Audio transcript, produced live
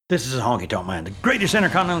This is Honky Tonk Man, the greatest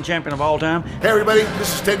intercontinental champion of all time. Hey everybody,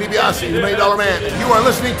 this is Ted DiBiase, the $1 Million Man, and you are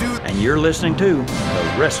listening to... And you're listening to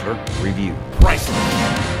The Wrestler Review. Priceless.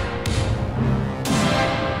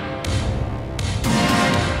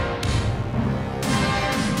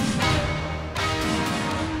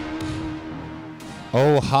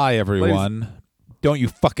 Oh, hi, everyone. Don't you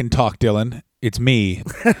fucking talk, Dylan. It's me.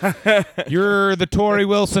 You're the Tori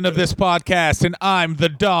Wilson of this podcast, and I'm the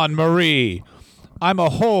Dawn Marie. I'm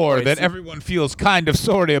a whore that everyone feels kind of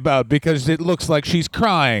sorry about because it looks like she's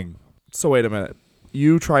crying. So wait a minute.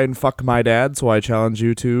 You try and fuck my dad, so I challenge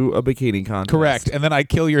you to a bikini contest. Correct. And then I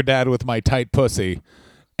kill your dad with my tight pussy.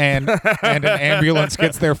 And an ambulance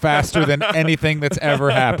gets there faster than anything that's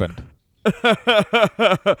ever happened.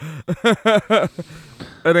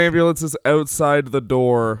 An ambulance is outside the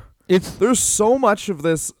door. There's so much of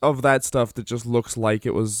that stuff that just looks like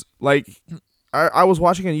it was like I was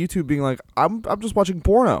watching on YouTube being like, I'm just watching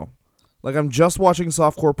porno. Like, I'm just watching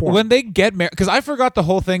softcore porn. When they get married, because I forgot the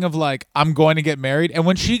whole thing of, like, I'm going to get married. And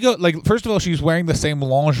when she first of all, she's wearing the same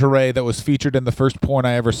lingerie that was featured in the first porn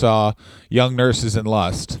I ever saw, Young Nurses in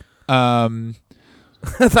Lust. That's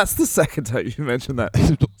the second time you mentioned that.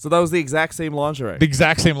 So that was the exact same lingerie. The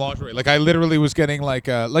exact same lingerie. Like, I literally was getting, like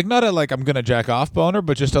not a, like, I'm going to jack off boner,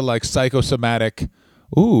 but just a, like, psychosomatic,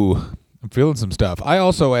 ooh, I'm feeling some stuff. I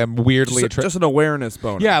also am weirdly attracted. Just an awareness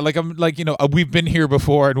boner. Yeah, like I'm like, we've been here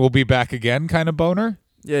before and we'll be back again kind of boner.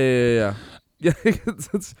 Yeah. Yeah,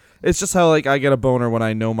 it's just how like I get a boner when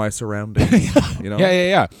I know my surroundings. You know?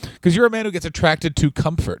 Yeah. Because you're a man who gets attracted to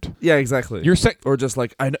comfort. Yeah, exactly. Or just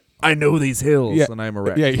like I know these hills and I'm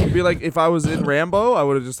erect. Yeah, It'd be like if I was in Rambo, I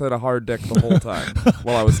would have just had a hard dick the whole time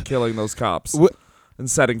while I was killing those cops. And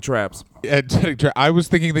setting traps. I was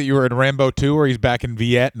thinking that you were in Rambo 2 or he's back in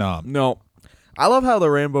Vietnam. No. I love how the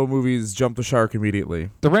Rambo movies jump the shark immediately.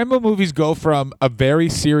 The Rambo movies go from a very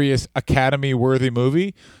serious Academy-worthy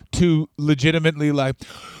movie to legitimately like,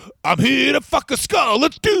 I'm here to fuck a skull.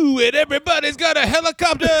 Let's do it. Everybody's got a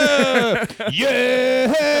helicopter.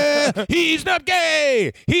 Yeah. He's not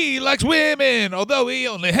gay. He likes women, although he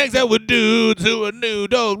only hangs out with dudes who are new.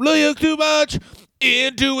 Don't look too much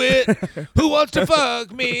into it. Who wants to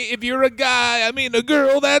fuck me? If you're a guy, I mean a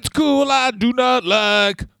girl, that's cool. I do not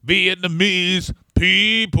like Vietnamese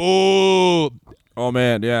people. Oh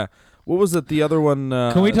man, yeah. What was it? The other one?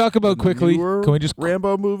 Can we talk about quickly? Can we just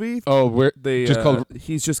Rambo movie? Oh, where they just called?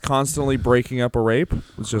 He's just constantly breaking up a rape.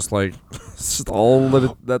 It's just like it's just all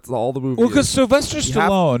that's all the movie. Well, because Sylvester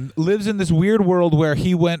Stallone lives in this weird world where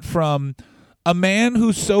he went from a man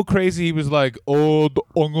who's so crazy he was like, this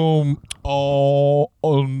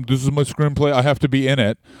is my screenplay, I have to be in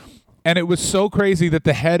it. And it was so crazy that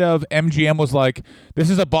the head of MGM was like,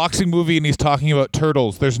 this is a boxing movie and he's talking about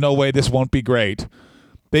turtles. There's no way this won't be great.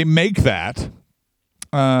 They make that,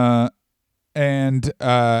 and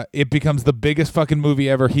it becomes the biggest fucking movie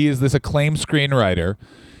ever. He is this acclaimed screenwriter.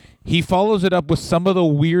 He follows it up with some of the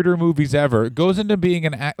weirder movies ever. It goes into being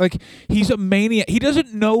he's a maniac. He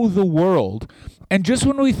doesn't know the world. And just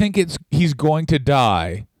when we think he's going to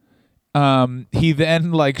die, he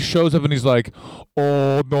then like shows up and he's like,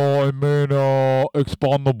 oh no, I mean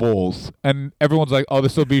Expendables, and everyone's like, oh,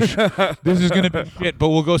 this is gonna be shit, but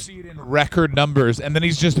we'll go see it in record numbers. And then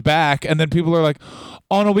he's just back, and then people are like,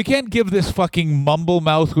 oh no, we can't give this fucking mumble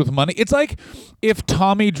mouth with money. It's like if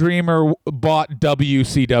Tommy Dreamer bought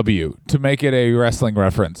WCW, to make it a wrestling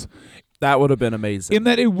reference. That would have been amazing. In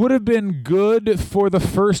that it would have been good for the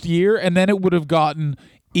first year, and then it would have gotten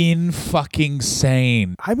in fucking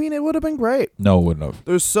sane. I mean, it would have been great. No, it wouldn't have.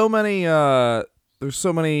 There's so many. I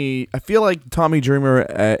feel like Tommy Dreamer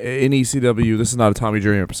in ECW. This is not a Tommy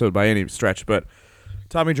Dreamer episode by any stretch, but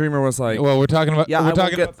Tommy Dreamer was like. Well, we're talking about. Yeah, we're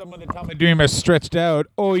talking about someone that Tommy Dreamer stretched out.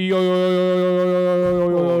 Oh, but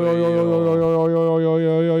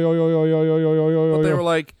they were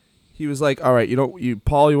like, he was like, all right,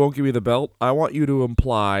 Paul, you won't give me the belt. I want you to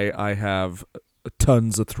imply I have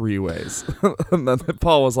tons of three-ways. And then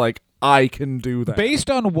Paul was like, I can do that. Based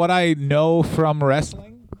on what I know from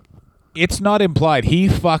wrestling, it's not implied. He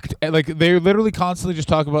fucked, like, they literally constantly just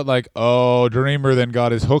talk about, like, oh, Dreamer then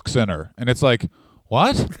got his hooks in her. And it's like,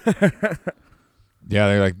 what? Yeah,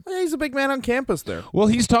 they're like, he's a big man on campus there. Well,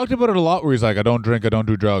 he's talked about it a lot where he's like, I don't drink, I don't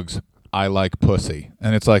do drugs. I like pussy.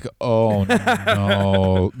 And it's like, oh,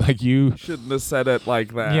 no. Like, you shouldn't have said it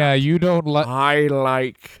like that. Yeah, you don't like. I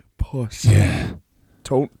like pussy. Yeah.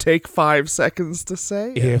 Don't take 5 seconds to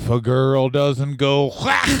say If a girl doesn't go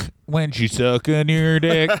whack when she's sucking your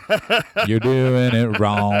dick, you're doing it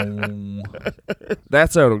wrong.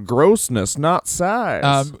 That's out of grossness, not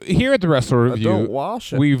size. Here at the Wrestler Review, don't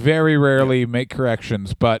wash it. we very rarely make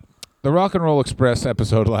corrections, but The Rock and Roll Express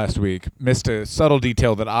episode last week missed a subtle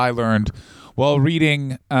detail that I learned while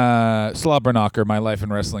reading Slobberknocker, My Life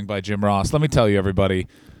in Wrestling by Jim Ross. Let me tell you, everybody,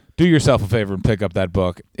 do yourself a favor and pick up that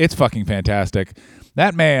book. It's fucking fantastic.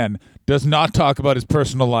 That man does not talk about his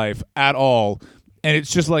personal life at all. And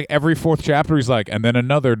it's just like every fourth chapter he's like, and then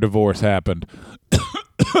another divorce happened.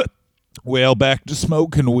 Well, back to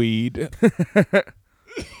smoking weed.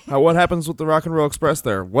 What happens with the Rock and Roll Express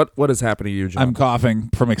there? What is happening to you, John? I'm coughing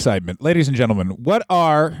from excitement. Ladies and gentlemen, what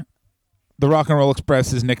are the Rock and Roll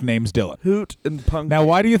Express's nicknames, Dylan? Hoot and Punk. Now,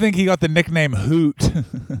 why do you think he got the nickname Hoot?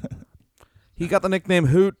 He got the nickname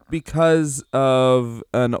Hoot because of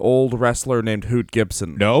an old wrestler named Hoot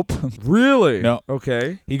Gibson. Nope. Really? No.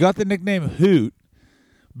 Okay. He got the nickname Hoot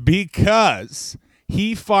because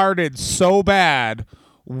he farted so bad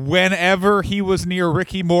whenever he was near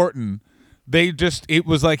Ricky Morton. It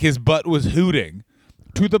was like his butt was hooting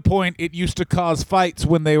to the point it used to cause fights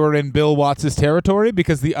when they were in Bill Watts' territory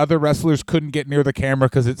because the other wrestlers couldn't get near the camera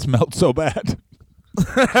because it smelled so bad.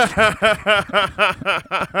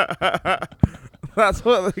 That's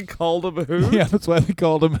what they called him, Hoot? Yeah, that's why they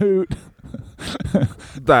called him Hoot.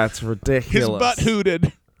 That's ridiculous. His butt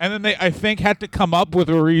hooted. And then they, I think, had to come up with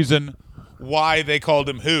a reason why they called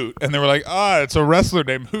him Hoot. And they were like, it's a wrestler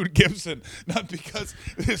named Hoot Gibson. Not because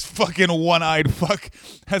this fucking one-eyed fuck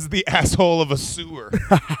has the asshole of a sewer.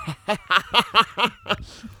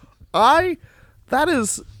 That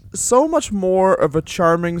is so much more of a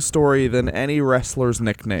charming story than any wrestler's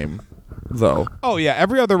nickname, though. Oh, yeah,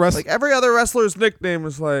 every other wrestler. Like, every other wrestler's nickname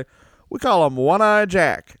is like, we call him One-Eye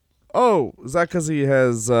Jack. Oh, is that because he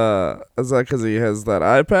has that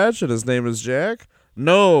eye patch and his name is Jack?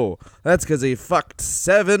 No, that's because he fucked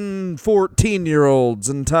 7 14-year-olds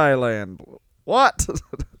in Thailand. What?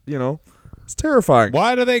 It's terrifying.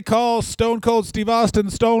 Why do they call Stone Cold Steve Austin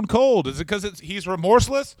Stone Cold? Is it because he's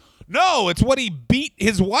remorseless? No, it's what he beat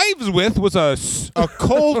his wives with was a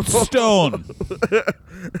cold stone.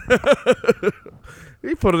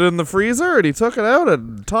 He put it in the freezer and he took it out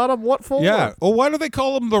and taught him what for. Yeah. Well, why do they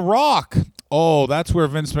call him The Rock? Oh, that's where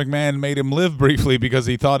Vince McMahon made him live briefly because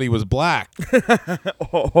he thought he was black.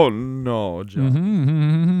 Oh, no, John.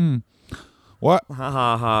 Mm-hmm. What? Ha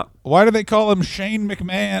ha ha. Why do they call him Shane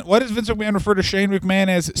McMahon? Why does Vince McMahon refer to Shane McMahon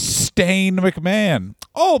as Stain McMahon?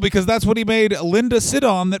 Oh, because that's what he made Linda sit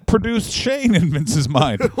on that produced Shane in Vince's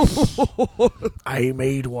mind. I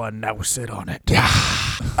made one, now sit on it.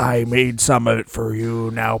 I made some of it for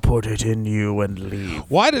you, now put it in you and leave.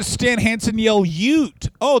 Why does Stan Hansen yell Ute?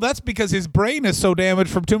 Oh, that's because his brain is so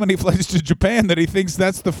damaged from too many flights to Japan that he thinks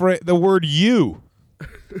that's the word you.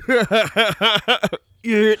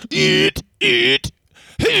 It.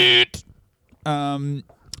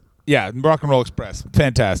 Yeah, Rock and Roll Express,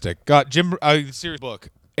 fantastic. Got Jim series book,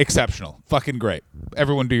 exceptional, fucking great.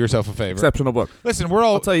 Everyone, do yourself a favor. Exceptional book. Listen, we're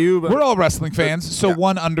all we're all wrestling fans, so yeah.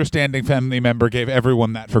 one understanding family member gave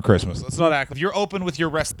everyone that for Christmas. Let's not act. If you're open with your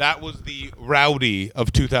rest, that was the Rowdy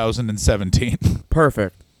of 2017.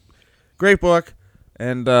 Perfect. Great book.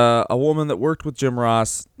 And a woman that worked with Jim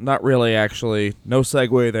Ross. Not really, actually. No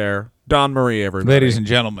segue there. Dawn Marie, everybody. Ladies and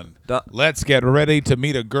gentlemen, let's get ready to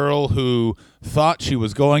meet a girl who thought she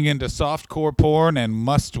was going into softcore porn and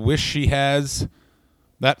must wish she has.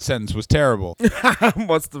 That sentence was terrible.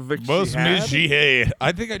 What's the victory? Most miss she had.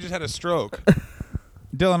 I think I just had a stroke.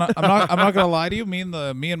 Dylan, I'm not gonna lie to you. Me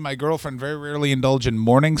and my girlfriend very rarely indulge in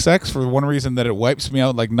morning sex for one reason, that it wipes me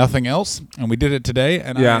out like nothing else. And we did it today,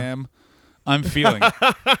 and yeah. I'm feeling it.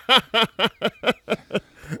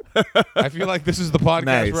 I feel like this is the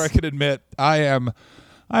podcast where I can admit I'm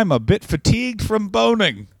a bit fatigued from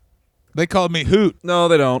boning. They call me Hoot. No,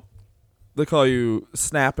 they don't. They call you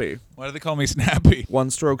Snappy. Why do they call me Snappy? One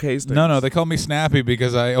stroke Hastings. No, they call me Snappy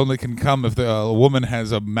because I only can come if a woman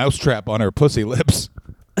has a mousetrap on her pussy lips.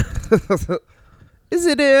 Is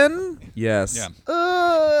it in? Yes. Yeah.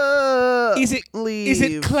 Is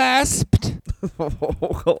it clasped?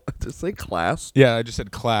 Just say class. Yeah, I just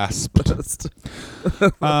said clasped.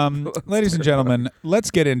 Ladies and gentlemen,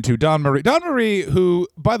 let's get into Dawn Marie. Dawn Marie, who,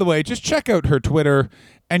 by the way, just check out her Twitter,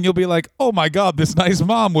 and you'll be like, oh my God, this nice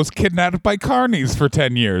mom was kidnapped by carnies for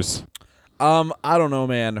 10 years. I don't know,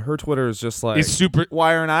 man. Her Twitter is just like, it's super.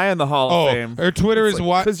 Why aren't I in the Hall of Fame? Her Twitter is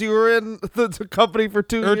why, because you were in the company for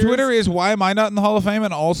 2 years. Her Twitter is why am I not in the Hall of Fame,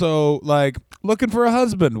 and also like looking for a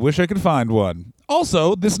husband. Wish I could find one.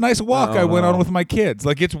 Also, this nice walk I went on with my kids.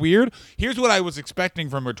 Like, it's weird. Here's what I was expecting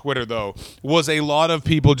from her Twitter, though, was a lot of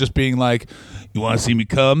people just being like, you want to see me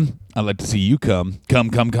come? I'd like to see you come.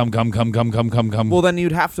 Come. Well, then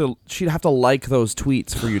she'd have to like those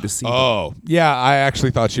tweets for you to see them. Yeah, I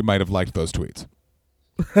actually thought she might have liked those tweets.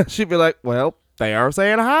 She'd be like, well, They are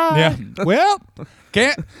saying hi. Yeah. Well,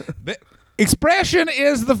 the expression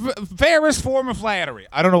is the fairest form of flattery.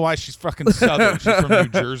 I don't know why she's fucking Southern. She's from New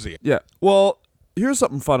Jersey. Yeah. Well, here's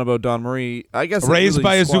something fun about Dawn Marie. I guess it Raised really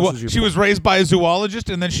by squashes she was raised by a zoologist,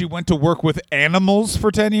 and then she went to work with animals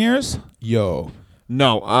for 10 years. Yo.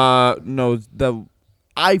 No.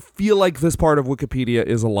 I feel like this part of Wikipedia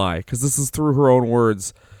is a lie because this is through her own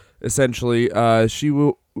words. Essentially, from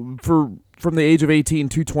the age of 18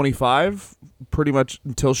 to 25, pretty much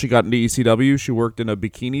until she got into ECW, she worked in a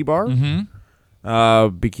bikini bar. Mm-hmm.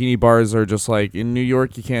 Bikini bars are just like in New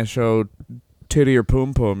York, you can't show titty or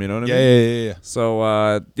poom poom. You know what I mean? Yeah.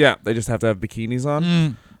 So they just have to have bikinis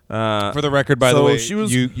on. For the record, by the so way, she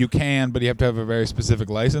was- you can, but you have to have a very specific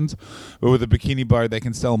license. But with a bikini bar, they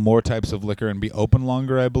can sell more types of liquor and be open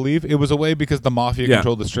longer, I believe. It was a way because the mafia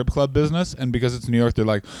controlled the strip club business, and because it's New York, they're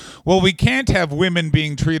like, well, we can't have women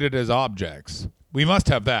being treated as objects. We must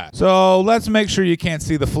have that. So let's make sure you can't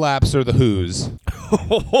see the flaps or the who's.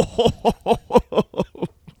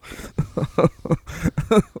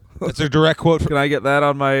 That's a direct quote. Can I get that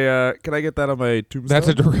on my? Can I get that on my tombstone? That's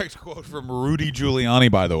a direct quote from Rudy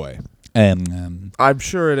Giuliani, by the way. And I'm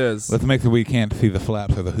sure it is. let's make the we can't see the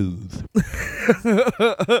flaps or the who's.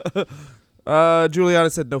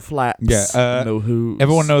 Giuliani said no flaps. Yeah, no who.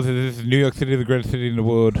 Everyone knows that this is New York City, the greatest city in the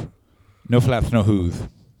world. No flaps, no who's.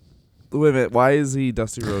 Wait a minute. Why is he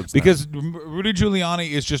Dusty Rhodes? Because Rudy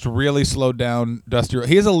Giuliani is just really slowed down Dusty Rhodes.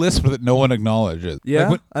 He has a lisp that no one acknowledges. Yeah,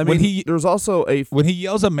 Like when, there's also a. when he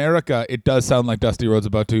yells America, it does sound like Dusty Rhodes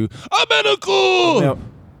about to America.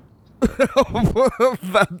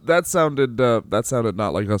 that sounded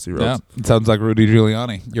not like Dusty Rhodes. Yeah, it sounds like Rudy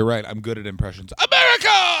Giuliani. You're right. I'm good at impressions.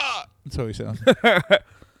 America. That's how he sounds.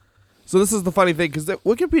 So this is the funny thing, because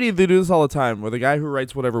Wikipedia, they do this all the time, where the guy who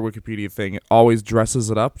writes whatever Wikipedia thing always dresses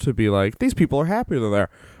it up to be like, these people are happier than there.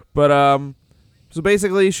 But so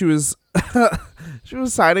basically, she was she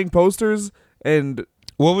was signing posters, and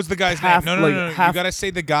What was the guy's Half, name? No. like, You half- gotta say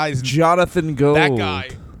the guy's. Jonathan Gold. That guy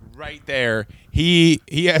right there. He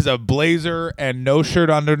has a blazer and no shirt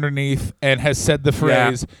underneath, and has said the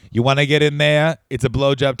phrase, "You want to get in there? It's a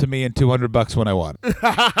blowjob to me and $200 when I want."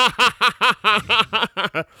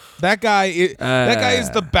 That guy is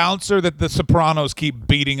the bouncer that the Sopranos keep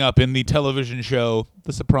beating up in the television show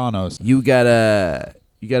The Sopranos. You gotta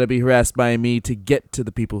be harassed by me to get to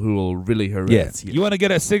the people who will really harass you. You want to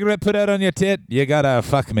get a cigarette put out on your tit? You gotta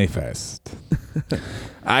fuck me first.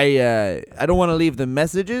 I don't want to leave the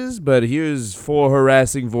messages, but here's 4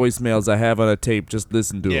 harassing voicemails I have on a tape. Just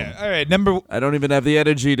listen to them. Yeah. All right. I don't even have the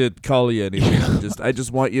energy to call you anything. I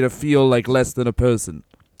just want you to feel like less than a person.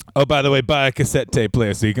 Oh, by the way, buy a cassette tape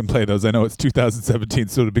player so you can play those. I know it's 2017,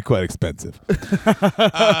 so it'll be quite expensive.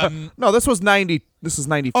 No, this was 90. This is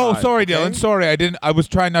 95. Oh, sorry, okay? Dylan. Sorry, I was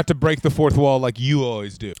trying not to break the fourth wall like you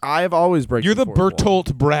always do. I've always break. You're the fourth wall.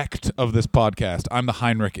 Bertolt Brecht of this podcast. I'm the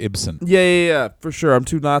Heinrich Ibsen. Yeah, for sure. I'm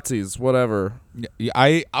 2 Nazis. Whatever.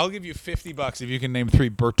 I'll give you $50 if you can name 3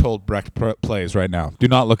 Bertolt Brecht plays right now. Do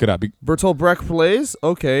not look it up. Bertolt Brecht plays.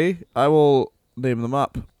 Okay, I will name them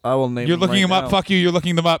up. I will name. You're them looking right them up. now. Fuck you. You're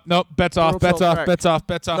looking them up. Nope. Bets off. Bertolt Bets off. Brecht. Bets off.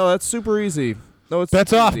 Bets off. No, that's super easy. No, it's Bets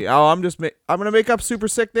super off. easy. Oh, I'm gonna make up super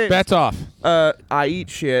sick names. Bets off. I eat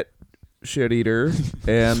shit eater,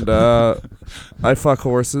 and I fuck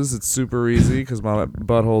horses. It's super easy because my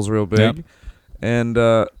butthole's real big. Yep. And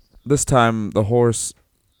this time the horse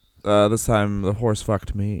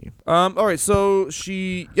fucked me. All right, so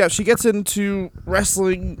she gets into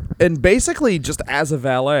wrestling and basically just as a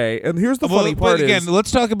valet. And here's the funny part but again, is,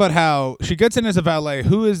 let's talk about how she gets in as a valet.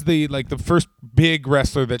 Who is the first big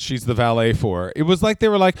wrestler that she's the valet for? It was like they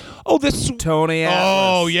were like, oh, this Tony Atlas.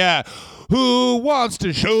 Oh yeah, who wants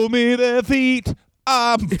to show me their feet?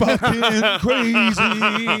 I'm fucking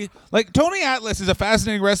crazy. Like Tony Atlas is a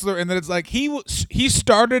fascinating wrestler, and that it's like he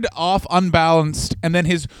started off unbalanced, and then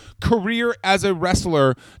his career as a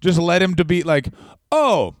wrestler just led him to be like,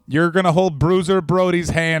 oh, you're gonna hold Bruiser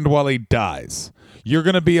Brody's hand while he dies. You're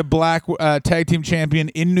gonna be a black tag team champion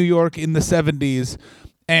in New York in the 70s,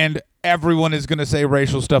 and everyone is going to say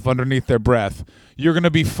racial stuff underneath their breath. You're going to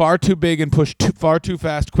be far too big and push far too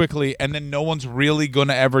fast quickly, and then no one's really going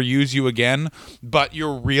to ever use you again, but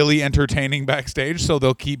you're really entertaining backstage, so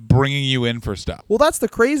they'll keep bringing you in for stuff. well, that's the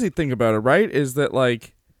crazy thing about it, right? Is that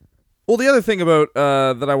like, well, the other thing about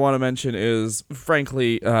that I want to mention is,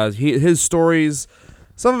 frankly, his stories,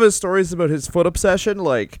 some of his stories about his foot obsession,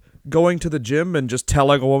 like going to the gym and just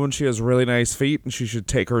telling a woman she has really nice feet and she should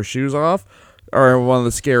take her shoes off. are one of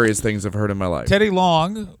the scariest things I've heard in my life. Teddy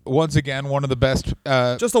Long, once again, one of the best.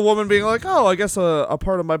 Just a woman being like, "Oh, I guess a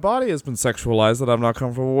part of my body has been sexualized that I'm not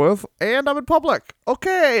comfortable with, and I'm in public."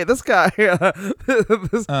 Okay, this guy.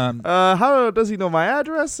 How does he know my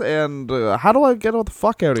address? And how do I get the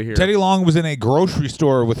fuck out of here? Teddy Long was in a grocery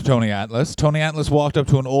store with Tony Atlas. Tony Atlas walked up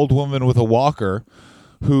to an old woman with a walker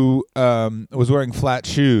who was wearing flat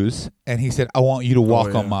shoes, and he said, "I want you to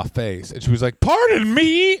walk on my face." And she was like, "Pardon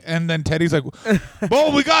me?" And then Teddy's like,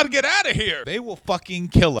 "Well, we got to get out of here. They will fucking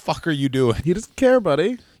kill us. Fuck are you doing?" He doesn't care,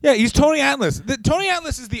 buddy. Yeah, he's Tony Atlas. Tony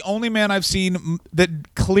Atlas is the only man I've seen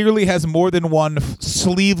that clearly has more than one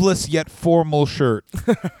sleeveless yet formal shirt.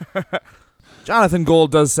 Jonathan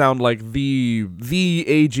Gold does sound like the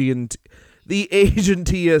agentiest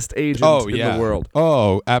agent in the world.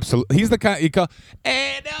 Oh, absolutely. He's the kind you call,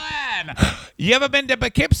 "Hey, Dylan, you ever been to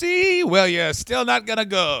Poughkeepsie? Well, you're still not going to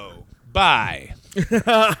go. Bye."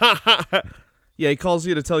 Yeah, he calls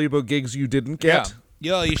you to tell you about gigs you didn't get.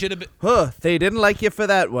 Yo, you should have been. Huh, they didn't like you for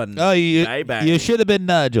that one. Oh, Bye-bye. you should have been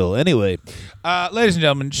Nigel. Anyway, ladies and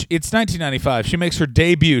gentlemen, it's 1995. She makes her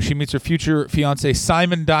debut. She meets her future fiance,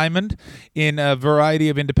 Simon Diamond, in a variety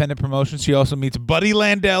of independent promotions. She also meets Buddy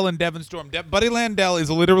Landell and Devon Storm. Buddy Landell is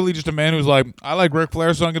literally just a man who's like, "I like Ric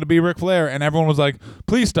Flair, so I'm going to be Ric Flair." And everyone was like,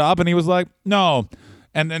 "Please stop." And he was like, "No."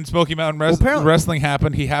 And then Smoky Mountain Wrestling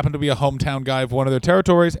happened. He happened to be a hometown guy of one of their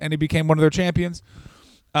territories, and he became one of their champions.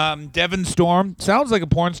 Devon Storm sounds like a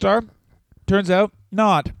porn star. Turns out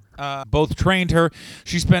not. Both trained her.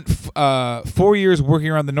 She spent 4 years working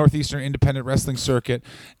around the Northeastern Independent Wrestling Circuit,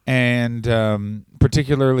 and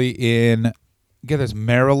particularly in, get this,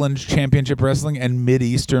 Maryland Championship Wrestling and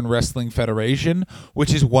Mid-Eastern Wrestling Federation,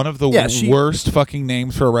 which is one of the worst fucking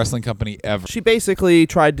names for a wrestling company ever. She basically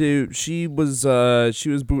tried to. She was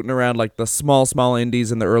booting around like the small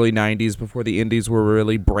indies in the early '90s before the indies were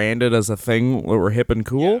really branded as a thing that were hip and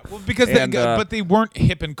cool. Yeah, well, because but they weren't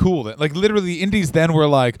hip and cool then. Like literally, the indies then were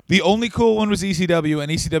like the only cool one was ECW,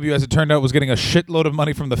 and ECW, as it turned out, was getting a shitload of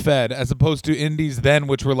money from the Fed, as opposed to indies then,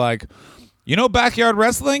 which were like, you know, backyard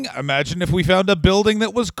wrestling? Imagine if we found a building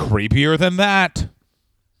that was creepier than that.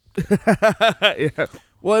 Yeah.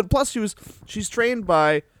 Well, and plus she's trained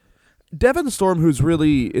by Devon Storm, who's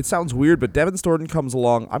really, it sounds weird, but Devon Storm comes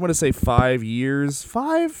along, I'm going to say 5 years,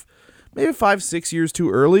 maybe 5-6 years too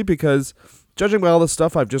early, because judging by all the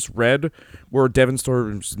stuff I've just read where Devon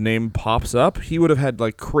Storm's name pops up, he would have had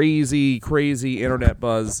like crazy internet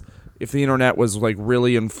buzz if the internet was like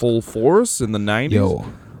really in full force in the 90s. Yo.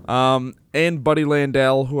 And Buddy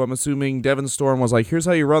Landell, who I'm assuming Devon Storm was like, "Here's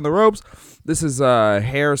how you run the ropes. This is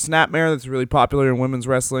hair snapmare that's really popular in women's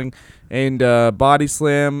wrestling, and body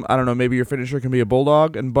slam. I don't know, maybe your finisher can be a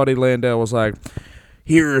bulldog." And Buddy Landell was like,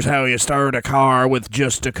 "Here's how you start a car with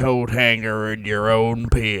just a coat hanger and your own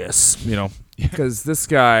piss." You know, because this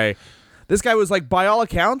guy was like, by all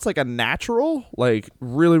accounts, like a natural, like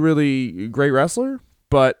really great wrestler.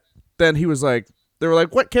 But then he was like, they were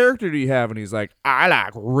like, "What character do you have?" And he's like, "I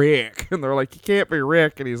like Rick." And they're like, "You can't be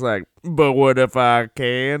Rick." And he's like, "But what if I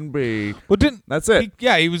can be?" Well, that's it.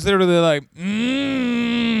 He was literally like,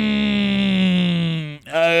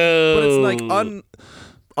 But it's like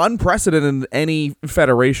unprecedented in any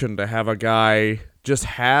federation to have a guy just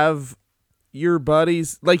have your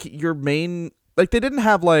buddies, like your main. Like they didn't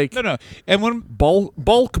have like no, and when Bulk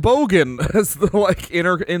Bogan as the like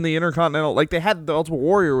in the Intercontinental, like they had the Ultimate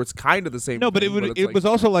Warrior, was kind of the same. No, but thing, it was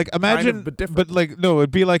also like, imagine, kind of, but like no, it'd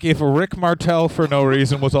be like if Rick Martel for no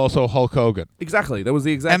reason was also Hulk Hogan. Exactly, that was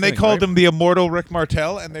the exact. And they thing, called right? him the Immortal Rick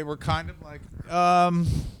Martel, and they were kind of like,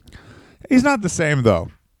 he's not the same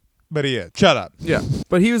though, but he is. Shut up. Yeah,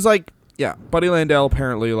 but he was like, yeah, Buddy Landell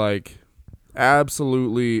apparently like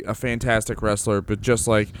absolutely a fantastic wrestler, but just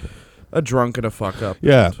like a drunk and a fuck up.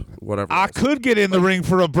 Yeah. Whatever. I could get in the ring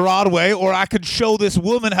for a Broadway, or I could show this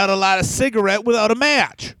woman how to light a cigarette without a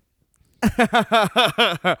match.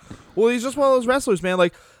 Well, he's just one of those wrestlers, man.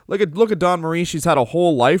 Like look at Dawn Marie. She's had a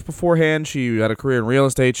whole life beforehand. She had a career in real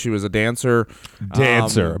estate. She was a dancer. I'm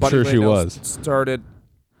sure she was.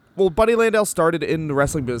 Buddy Landell started in the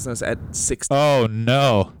wrestling business at 16. Oh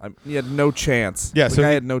no. He had no chance. Yeah, I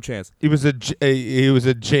had no chance. He was a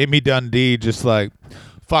Jamie Dundee, just like,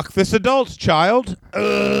 fuck this adult child.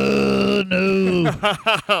 No.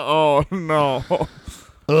 Oh no.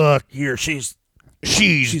 Here, she's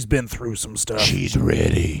been through some stuff. She's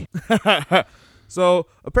ready. So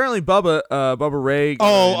apparently Bubba Ray.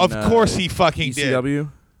 Oh, of course he fucking ECW. did.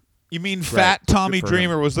 You mean Fat Tommy Good for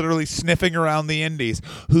Dreamer was literally sniffing around the indies.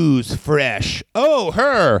 Who's fresh? Oh,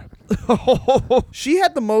 her. She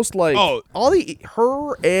had the most like Oh.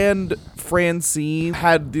 her and Francine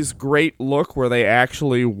had this great look where they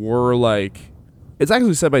actually were like It's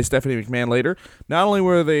actually said by Stephanie McMahon later. Not only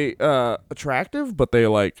were they attractive, but they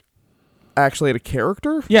like actually had a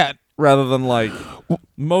character. Yeah. Rather than like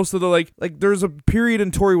most of the like there's a period in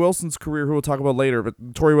Tori Wilson's career who we'll talk about later, but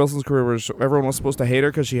Tori Wilson's career was everyone was supposed to hate her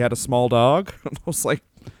because she had a small dog. I was like,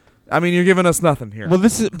 I mean, you're giving us nothing here. Well,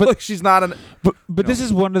 this is but like, she's not an. But this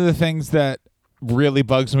is one of the things that really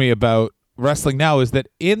bugs me about wrestling now is that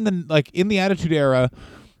in the Attitude Era,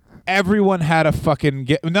 everyone had a fucking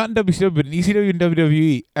not in WCW but in ECW and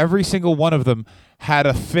WWE, every single one of them had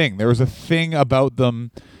a thing. There was a thing about them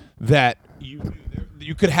that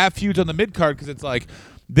you could have feuds on the mid card because it's like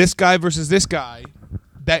this guy versus this guy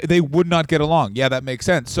that they would not get along. Yeah, that makes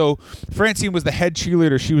sense. So Francine was the head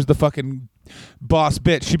cheerleader. She was the fucking boss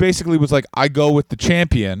bitch. She basically was like, I go with the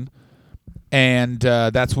champion, and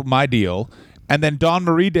that's what my deal. And then Dawn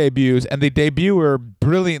Marie debuts, and they debut her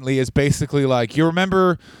brilliantly as basically like, you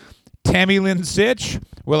remember Tammy Lynn Sitch?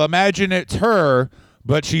 Well, imagine it's her,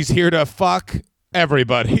 but she's here to fuck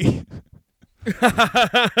everybody.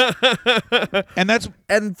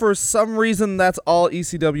 and for some reason that's all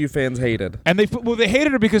ECW fans hated. And they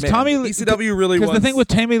hated her because ECW really was. Because the thing with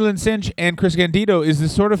Tammy Lynn Sitch and Chris Candido is the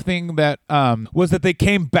sort of thing that was that they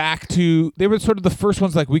came back to. They were sort of the first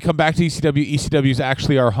ones like, we come back to ECW. ECW is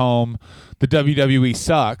actually our home. The WWE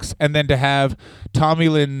sucks. And then to have Tommy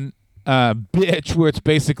Lynn bitch, where it's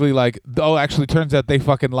basically like, oh, actually turns out they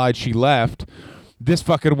fucking lied. She left. This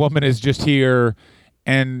fucking woman is just here,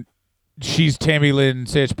 and she's Tammy Lynn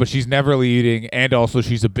Sitch, but she's never leading, and also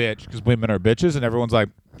she's a bitch because women are bitches, and everyone's like,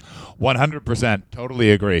 100%,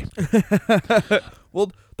 totally agree.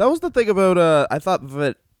 Well, that was the thing about, I thought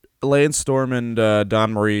that Lance Storm and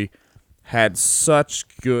Dawn Marie had such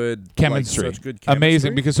good chemistry.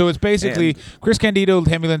 Amazing, because so it's basically Chris Candido,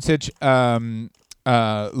 Tammy Lynn Sitch,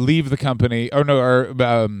 leave the company, are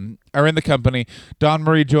in the company. Dawn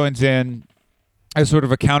Marie joins in as sort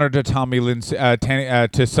of a counter to Tommy Lynn,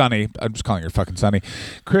 to Sunny. I'm just calling her fucking Sunny.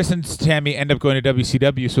 Chris and Tammy end up going to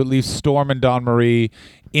WCW, so it leaves Storm and Dawn Marie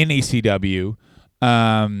in ECW.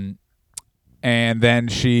 And then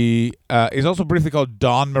she is also briefly called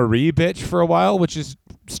Dawn Marie Bitch for a while, which is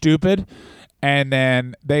stupid. And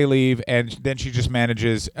then they leave, and then she just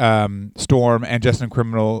manages Storm and Just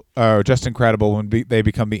Incredible when they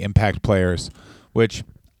become the Impact players, which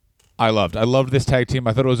I loved. I loved this tag team.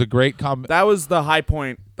 I thought it was a great That was the high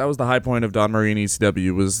point. That was the high point of Dawn Marie and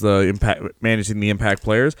ECW, was the Impact, managing the Impact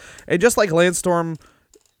players. And just like Lance Storm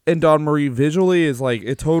and Dawn Marie visually is like,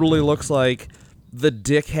 it totally looks like the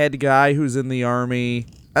dickhead guy who's in the army.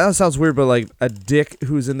 I know it sounds weird, but like a dick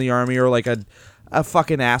who's in the army, or like a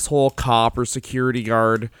fucking asshole cop or security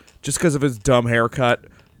guard just because of his dumb haircut.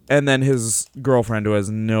 And then his girlfriend who has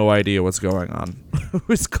no idea what's going on,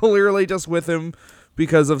 who's clearly just with him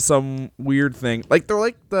because of some weird thing. Like, they're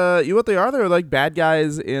like what they are? They're like bad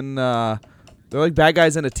guys in they're like bad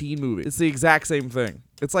guys in a teen movie. It's the exact same thing.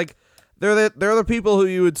 It's like they're the people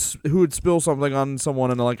who would spill something on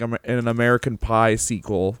someone in in an American Pie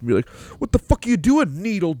sequel. Be like, what the fuck are you doing,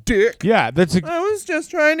 needle dick? Yeah, I was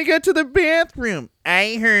just trying to get to the bathroom.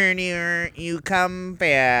 I heard you come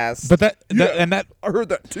fast. But I heard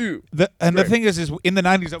that too. The thing is in the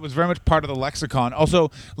 90s that was very much part of the lexicon.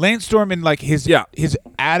 Also, Lance Storm in like his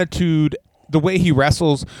attitude, the way he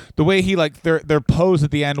wrestles, the way he like their pose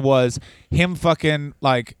at the end was him fucking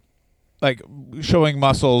like showing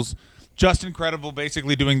muscles. Just Incredible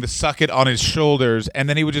basically doing the suck it on his shoulders, and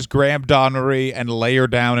then he would just grab Dawn Marie and lay her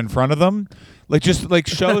down in front of them. Like, just like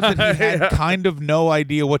shows that he had kind of no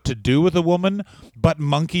idea what to do with a woman, but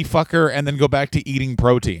monkey fuck her and then go back to eating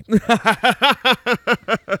protein.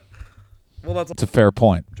 Well, that's a fair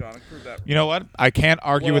point. John, prove that. You know what? I can't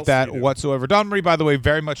argue with that whatsoever. Dawn Marie, by the way,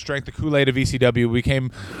 very much drank the Kool-Aid of ECW. Became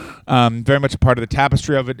very much a part of the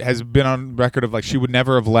tapestry of it. Has been on record of like she would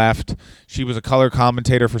never have left. She was a color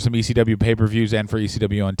commentator for some ECW pay-per-views and for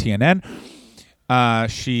ECW on TNN.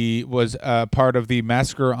 She was part of the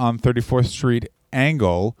Massacre on 34th Street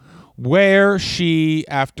angle, where she,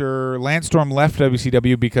 after Lance Storm left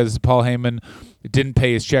WCW because Paul Heyman didn't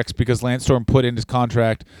pay his checks, because Lance Storm put in his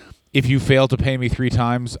contract, if you fail to pay me 3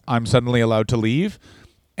 times, I'm suddenly allowed to leave.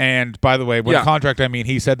 And by the way, when contract, I mean,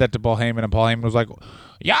 he said that to Paul Heyman, and Paul Heyman was like,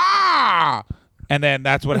 yeah! And then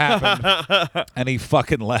that's what happened. And he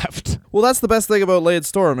fucking left. Well, that's the best thing about Lance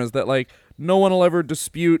Storm, is that, like, no one will ever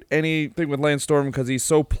dispute anything with Lance Storm because he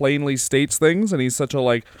so plainly states things, and he's such a,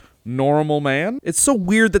 like, normal man. It's so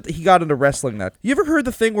weird that he got into wrestling that. You ever heard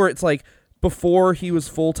the thing where it's like, before he was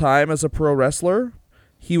full-time as a pro wrestler,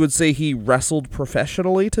 he would say he wrestled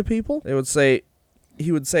professionally to people? They would say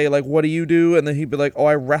he would say like, "What do you do?" And then he'd be like, "Oh,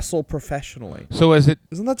 I wrestle professionally." So isn't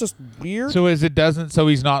that just weird? So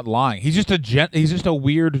he's not lying. He's just a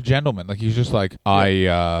weird gentleman. Like he's just like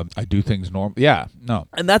I do things normal. Yeah, no.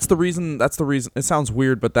 And that's the reason. It sounds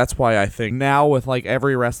weird, but that's why I think now with like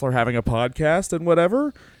every wrestler having a podcast and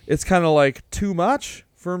whatever, it's kind of like too much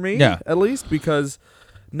for me. Yeah. At least because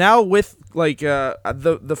now with like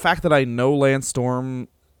the fact that I know Lance Storm,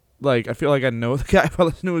 like I feel like I know the guy if I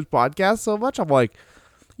listen to his podcast so much. I'm like,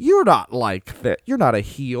 you're not like that. You're not a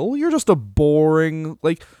heel. You're just a boring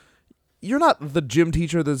like. You're not the gym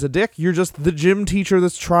teacher that's a dick. You're just the gym teacher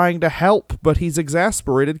that's trying to help, but he's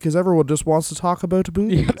exasperated because everyone just wants to talk about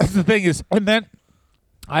boobies. Yeah, that's the thing is, and then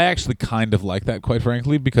I actually kind of like that, quite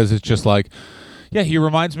frankly, because it's just like, yeah, he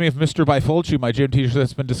reminds me of Mr. Bifulci, my gym teacher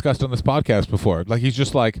that's been discussed on this podcast before. Like, he's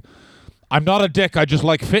just like, I'm not a dick. I just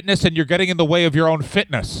like fitness, and you're getting in the way of your own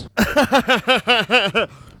fitness. You're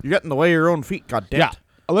getting in the way of your own feet, goddammit. Yeah.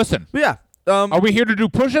 Listen. Yeah. Are we here to do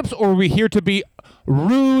push-ups, or are we here to be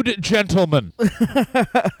rude gentlemen?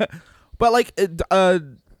 But like,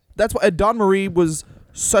 that's why Dawn Marie was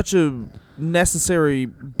such a necessary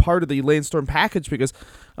part of the Lance Storm package, because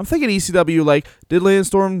I'm thinking ECW, like, did Lance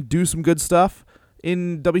Storm do some good stuff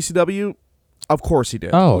in WCW? Of course he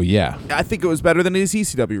did. Oh, yeah. I think it was better than his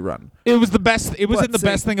ECW run. It was the best. It was in the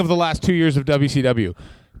best thing of the last 2 years of WCW.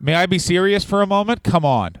 May I be serious for a moment? Come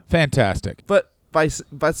on. Fantastic. But by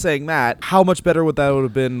saying that, how much better would that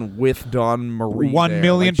have been with Dawn Marie? 1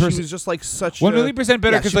 million percent. She was just like such 1,000,000%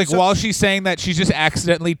 better, because yeah, while she's saying that, she's just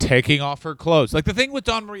accidentally taking off her clothes. Like, the thing with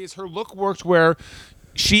Dawn Marie is her look works where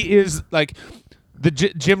she is like the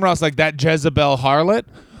Jim Ross, like that Jezebel harlot.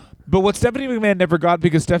 But what Stephanie McMahon never got,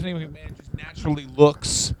 because Stephanie McMahon just naturally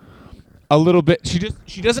looks a little bit.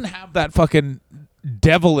 She doesn't have that fucking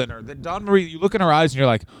devil in her. That Dawn Marie, you look in her eyes and you're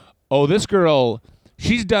like, oh, this girl.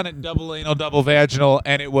 She's done it double anal, double vaginal,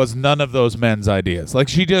 and it was none of those men's ideas. Like,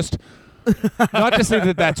 she just, not to say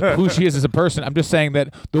that that's who she is as a person, I'm just saying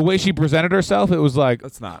that the way she presented herself, it was like,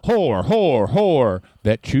 that's not whore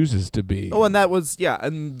that chooses to be. Oh, and that was, a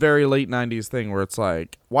very late 90s thing where it's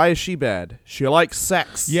like, why is she bad? She likes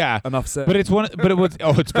sex. Yeah. Enough said. But it's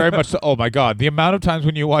very much so, oh my God, the amount of times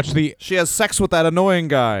when you watch she has sex with that annoying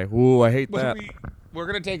guy. Ooh, I hate that. We're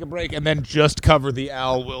going to take a break and then just cover the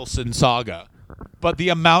Al Wilson saga. But the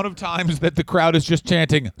amount of times that the crowd is just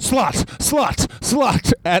chanting, slut, slut,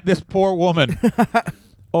 slut, at this poor woman.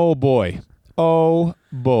 Oh, boy. Oh,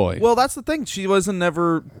 boy. Well, that's the thing. She wasn't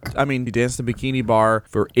never, she danced in Bikini Bar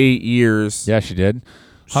for 8 years. Yeah, she did.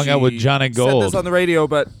 Hung out with Johnny Gold. Said this on the radio,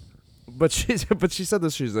 but she said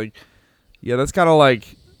this. She's like, yeah, that's kind of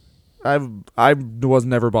like, I was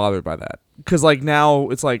never bothered by that. Because, like, now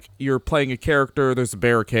it's like you're playing a character, there's a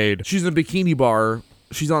barricade. She's in a Bikini Bar.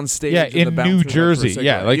 She's on stage. Yeah, in New Jersey.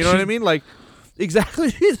 Yeah, like, you know what I mean? Like, exactly.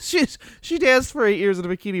 She danced for 8 years in a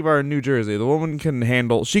Bikini Bar in New Jersey. The woman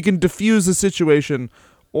she can diffuse the situation,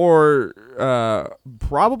 or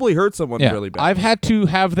probably hurt someone really bad. I've had to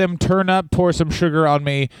have them turn up, pour some sugar on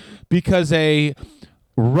me, because a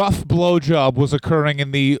rough blowjob was occurring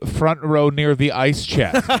in the front row near the ice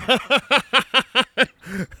chest.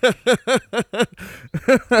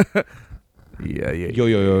 Yeah. Yo.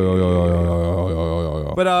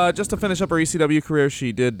 But just to finish up her ECW career,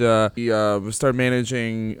 she did start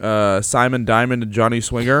managing Simon Diamond and Johnny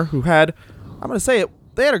Swinger, who had, I'm going to say it,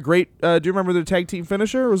 they had a great, do you remember their tag team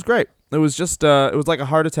finisher? It was great. It was just, it was like a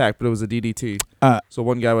heart attack, but it was a DDT. So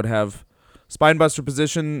one guy would have spinebuster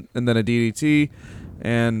position and then a DDT.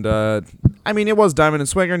 And, it was Diamond and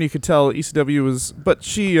Swinger, and you could tell ECW was, but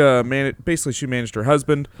she basically she managed her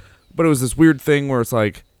husband. But it was this weird thing where it's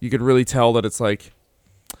like, you could really tell that it's like,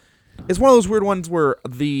 it's one of those weird ones where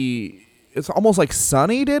it's almost like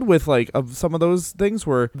Sunny did with like of some of those things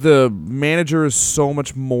where the manager is so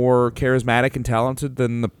much more charismatic and talented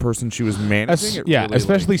than the person she was managing.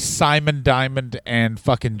 Especially Simon Diamond and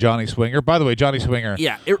fucking Johnny Swinger. By the way, Johnny Swinger.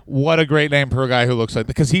 Yeah. What a great name for a guy who looks like,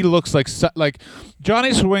 because he looks like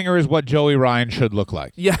Johnny Swinger is what Joey Ryan should look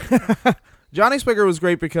like. Yeah. Johnny Swinger was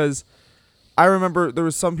great because I remember there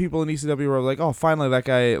was some people in ECW who were like, oh, finally that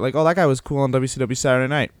guy, like, oh, that guy was cool on WCW Saturday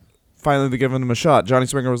Night. Finally, they're giving him a shot. Johnny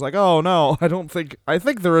Swinger was like, oh, no, I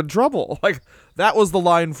think they're in trouble. Like, that was the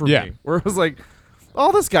line for me. Where it was like,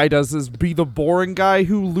 all this guy does is be the boring guy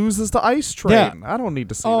who loses to Ice Train. Yeah. I don't need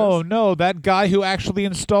to see this. Oh, no, that guy who actually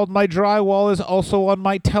installed my drywall is also on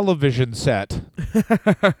my television set.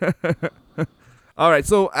 All right,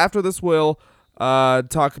 so after this, we'll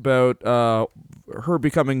talk about her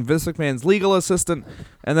becoming Vince McMahon's legal assistant,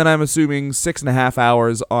 and then I'm assuming 6.5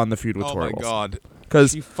 hours on the feud with Torgles. Oh my God!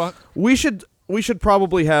 Because we should we should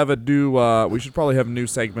probably have new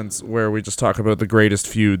segments where we just talk about the greatest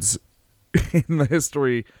feuds in the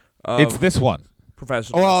history of It's this one.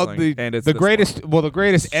 professional Well, wrestling. And it's the this greatest. one. Well, the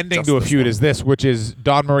greatest ending just to a this feud one. is this, which is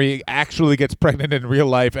Dawn Marie actually gets pregnant in real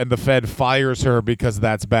life, and the Fed fires her because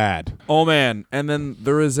that's bad. Oh man! And then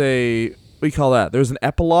there is there's an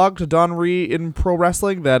epilogue to Dawn Marie in pro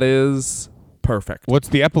wrestling that is perfect. What's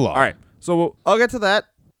the epilogue? All right, so I'll get to that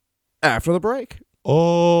after the break.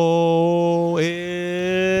 Oh,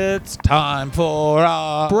 it's time for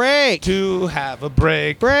a Break. to have a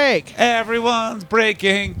break. Break. Everyone's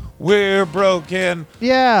breaking. We're broken.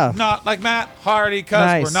 Yeah. Not like Matt Hardy, because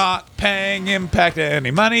Nice. we're not paying Impact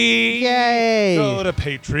any money. Yay. Go to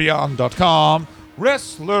patreon.com,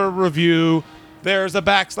 wrestler review. There's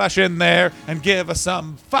a / in there, and give us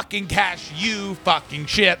some fucking cash, you fucking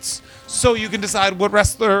shits, so you can decide what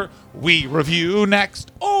wrestler we review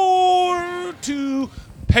next, or to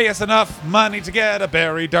pay us enough money to get a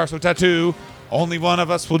Barry Darso tattoo. Only one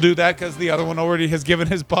of us will do that because the other one already has given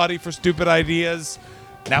his body for stupid ideas.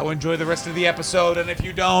 Now enjoy the rest of the episode, and if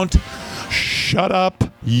you don't, shut up,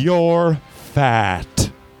 you're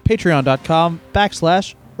fat.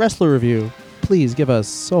 Patreon.com/wrestler review. Please give us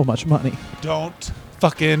so much money. Don't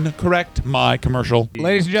fucking correct my commercial.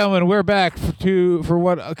 Ladies and gentlemen, we're back for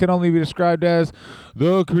what can only be described as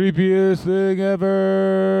the creepiest thing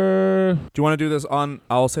ever. Do you want to do this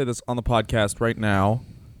I'll say this on the podcast right now.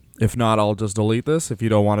 If not, I'll just delete this if you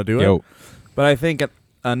don't want to do it. But I think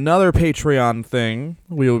another Patreon thing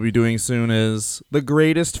we will be doing soon is the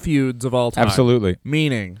greatest feuds of all time. Absolutely.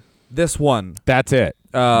 Meaning this one. That's it.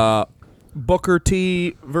 Booker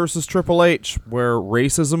T versus Triple H, where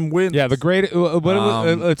racism wins. Yeah, the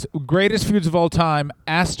it's greatest feuds of all time,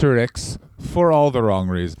 asterisks, for all the wrong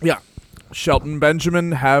reasons. Yeah. Shelton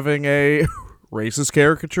Benjamin having a racist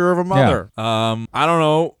caricature of a mother. I don't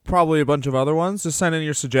know, probably a bunch of other ones. Just send in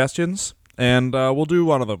your suggestions, and we'll do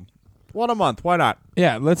one of them. One a month, why not?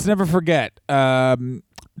 Yeah, let's never forget.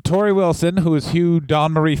 Tori Wilson, who is Hugh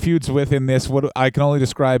Dawn Marie feuds with in this, what I can only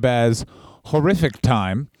describe as horrific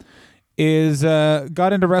time,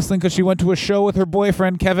 got into wrestling because she went to a show with her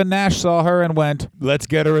boyfriend. Kevin Nash saw her and went, let's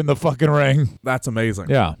get her in the fucking ring. That's amazing.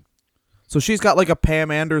 Yeah. So she's got like a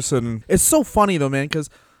Pam Anderson. It's so funny though, man, because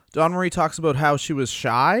Dawn Marie talks about how she was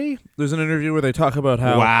shy. There's an interview where they talk about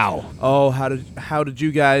how, how did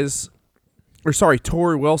you guys, or sorry,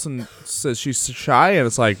 Tori Wilson says she's shy, and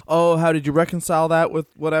it's like, oh, how did you reconcile that with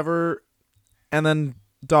whatever? And then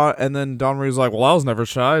Dawn Marie's like, well, I was never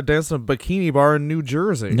shy. I danced in a bikini bar in New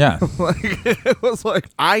Jersey. Yeah. It was like,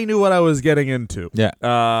 I knew what I was getting into.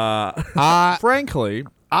 Yeah. Frankly,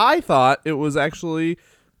 I thought it was actually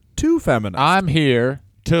too feminist. I'm here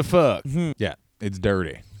to fuck. Yeah, it's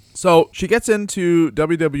dirty. So she gets into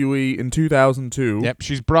WWE in 2002. Yep,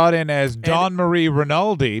 she's brought in as Dawn Marie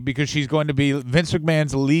Rinaldi because she's going to be Vince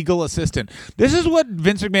McMahon's legal assistant. This is what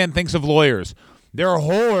Vince McMahon thinks of lawyers. They're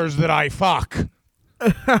whores that I fuck.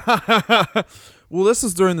 Well, this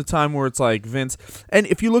is during the time where it's like Vince, and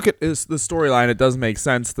if you look at the storyline, it does make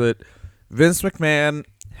sense that Vince McMahon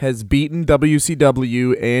has beaten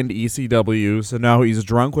WCW and ECW, so now he's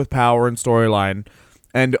drunk with power and storyline,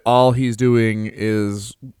 and all he's doing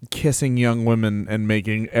is kissing young women and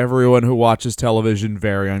making everyone who watches television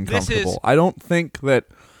very uncomfortable. I don't think that...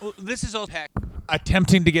 Well, this is all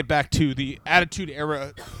attempting to get back to the Attitude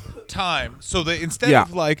Era time, so that instead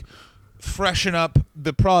of like freshen up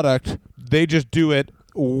the product, they just do it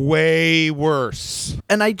way worse.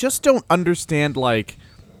 And I just don't understand, like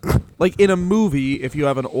in a movie, if you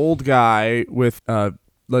have an old guy with,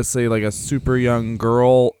 let's say, like a super young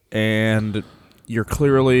girl, and you're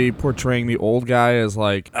clearly portraying the old guy as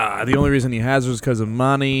like, the only reason he has her is because of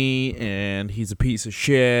money, and he's a piece of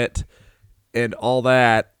shit, and all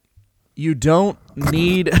that, you don't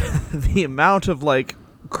need the amount of, like,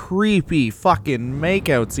 creepy fucking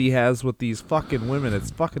makeouts he has with these fucking women.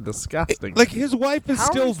 It's fucking disgusting. Like, his wife is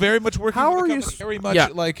still very much working how with are the you company, very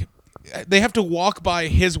much like they have to walk by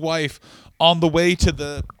his wife on the way to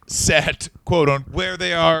the set, quote unquote, where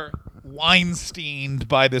they are Weinsteined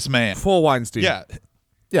by this man. Full Weinstein. Yeah.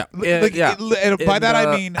 Yeah. And by that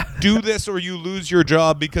I mean do this or you lose your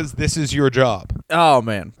job because this is your job. Oh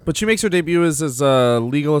man. But she makes her debut as a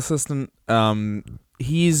legal assistant.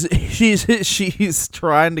 She's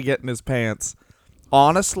trying to get in his pants.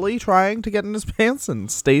 Honestly trying to get in his pants, and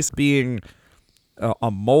Stace being a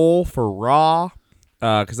mole for Raw.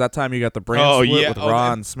 Because that time you got the brand split with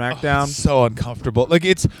Raw and SmackDown. So uncomfortable. Like,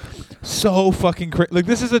 it's so fucking crazy. Like,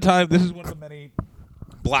 this is one of the many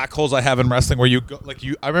black holes I have in wrestling where you go,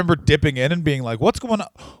 I remember dipping in and being like, what's going on?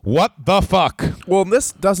 What the fuck? Well,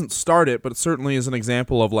 this doesn't start it, but it certainly is an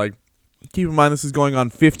example of, like, keep in mind this is going on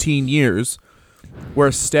 15 years,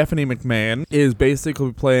 where Stephanie McMahon is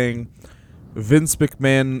basically playing Vince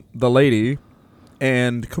McMahon, the lady,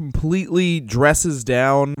 and completely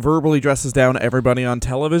verbally dresses down everybody on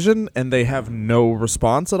television, and they have no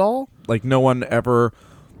response at all. Like, no one ever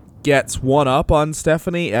gets one up on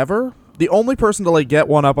Stephanie ever. The only person to, like, get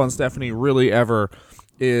one up on Stephanie really ever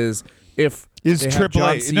is if Is they have Triple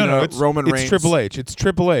John H? Cena, No, it's Roman Reigns. It's Triple H. It's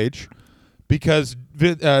Triple H because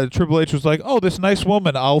Triple H was like, "Oh, this nice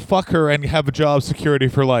woman, I'll fuck her and have a job security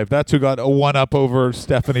for life." That's who got a one up over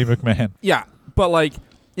Stephanie McMahon. Yeah, but like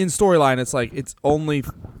in storyline, it's like it's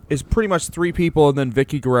pretty much 3 people and then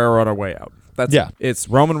Vicky Guerrero on her way out. That's Yeah. It's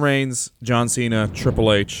Roman Reigns, John Cena,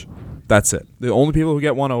 Triple H. That's it. The only people who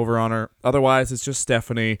get one over on her. Otherwise, it's just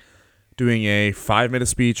Stephanie doing a 5-minute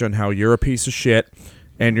speech on how you're a piece of shit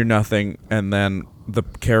and you're nothing, and then the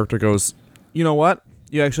character goes, "You know what?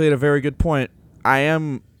 You actually had a very good point. I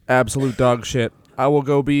am absolute dog shit. I will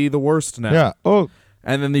go be the worst now." Yeah. Oh,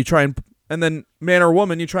 And then and then man or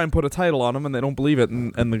woman, you try and put a title on them, and they don't believe it,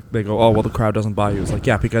 and they go, "Oh, well, the crowd doesn't buy you." It's like,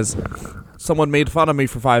 yeah, because someone made fun of me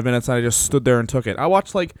for 5 minutes, and I just stood there and took it. I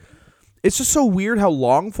watched, like, it's just so weird how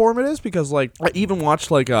long form it is, because, like, I even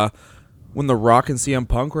watched, like, when The Rock and CM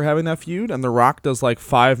Punk were having that feud, and The Rock does, like,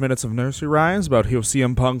 5 minutes of nursery rhymes about how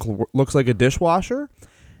CM Punk looks like a dishwasher,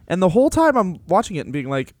 and the whole time I'm watching it and being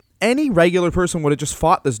like, any regular person would have just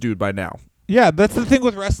fought this dude by now. yeah. That's the thing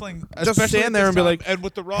with wrestling. Just especially stand at there this and be time, like, and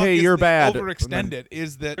with the Rock, "Hey, is you're they bad." overextend it.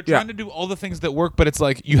 Is that they're Yeah. trying to do all the things that work, but it's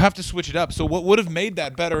like you have to switch it up. So what would have made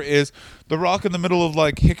that better is the Rock in the middle of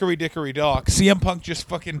like Hickory Dickory Dock. CM Punk just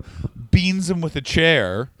fucking beans him with a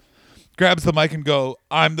chair, grabs the mic and go,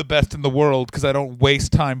 "I'm the best in the world because I don't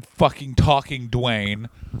waste time fucking talking, Dwayne."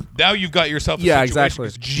 Now you've got yourself a Yeah, situation, exactly.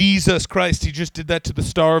 'cause Jesus Christ, he just did that to the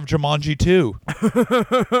star of Jumanji 2.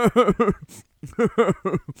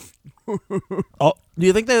 Oh, do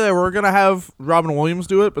you think they were gonna have Robin Williams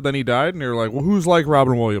do it, but then he died, and they were like, "Well, who's like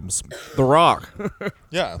Robin Williams? The Rock."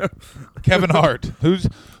 Yeah. Kevin Hart.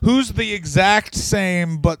 Who's the exact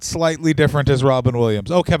same but slightly different as Robin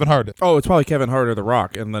Williams? Oh, Kevin Hart. Oh, it's probably Kevin Hart or The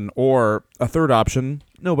Rock, and then or a third option,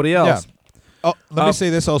 nobody else. Oh, let me say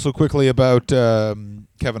this also quickly about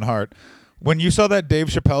Kevin Hart. When you saw that Dave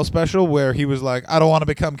Chappelle special where he was like, "I don't want to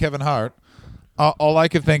become Kevin Hart," all I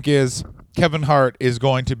could think is Kevin Hart is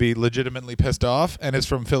going to be legitimately pissed off and is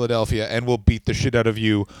from Philadelphia and will beat the shit out of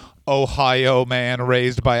you, Ohio man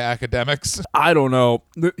raised by academics. I don't know.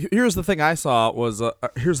 Here's the thing I saw was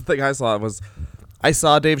I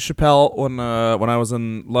saw Dave Chappelle when I was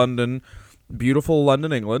in London, beautiful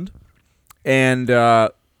London, England, and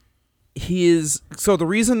he is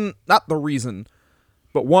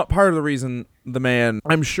but one part of the reason the man,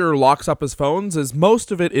 I'm sure, locks up his phones is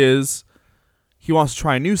most of it is he wants to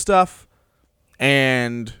try new stuff,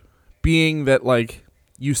 and being that, like,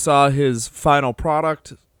 you saw his final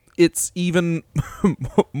product, it's even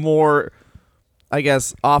more, I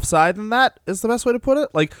guess, offside than that is the best way to put it.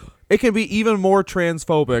 Like, it can be even more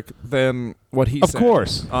transphobic than what he said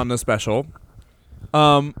course. on the special.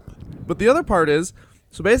 But the other part is,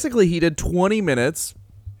 so basically he did 20 minutes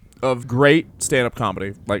of great stand-up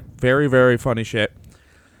comedy, like very, very funny shit,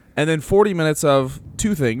 and then 40 minutes of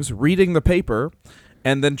two things: reading the paper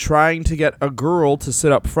and then trying to get a girl to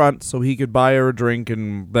sit up front so he could buy her a drink,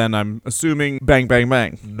 and then I'm assuming bang, bang,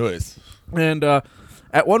 bang. Nice. And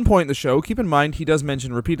at one point in the show, keep in mind he does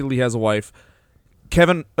mention repeatedly he has a wife.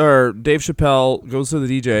 Dave Chappelle goes to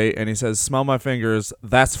the DJ and he says, "Smell my fingers.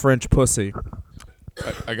 That's French pussy."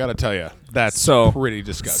 I gotta tell you, that's So- pretty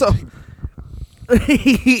disgusting. So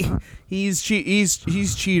he's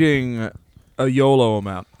cheating a YOLO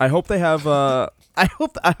amount. I hope they have I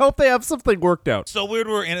hope they have something worked out. So weird.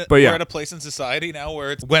 We're yeah. at a place in society now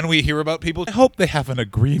where it's when we hear about people, I hope they have an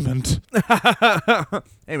agreement.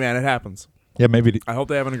 Hey man, it happens. Yeah, maybe. I hope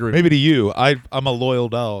they have an agreement. Maybe to you, I'm a loyal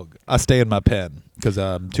dog. I stay in my pen because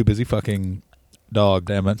I'm too busy fucking dog.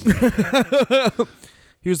 Damn it.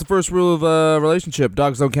 Here's the first rule of a relationship: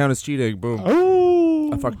 dogs don't count as cheating. Boom.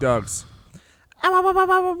 Oh. I fuck dogs.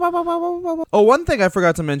 Oh, one thing I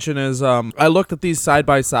forgot to mention is I looked at these side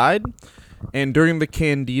by side, and during the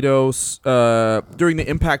during the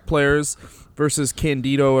Impact Players versus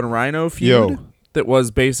Candido and Rhino feud, that was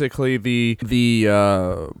basically the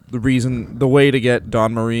reason, the way to get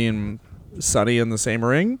Dawn Marie and Sunny in the same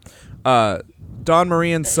ring. Dawn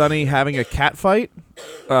Marie and Sunny having a cat fight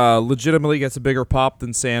legitimately gets a bigger pop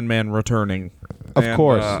than Sandman returning Of And,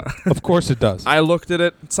 course. Of course it does. I looked at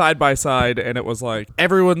it side by side, and it was like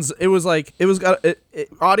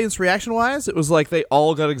audience reaction wise, it was like they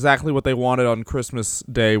all got exactly what they wanted on Christmas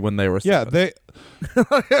Day when they were yeah, seven.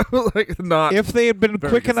 Like not. if they had been Very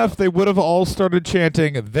quick good enough, stuff. they would have all started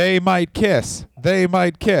chanting, "They might kiss. They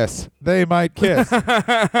might kiss. They might kiss."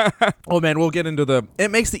 Oh man, we'll get into the. It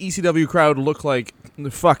makes the ECW crowd look like the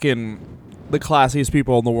classiest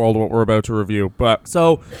people in the world. What we're about to review, but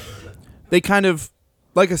so they kind of,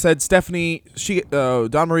 like I said, Stephanie.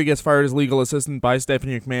 Dawn Marie gets fired as legal assistant by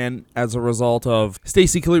Stephanie McMahon as a result of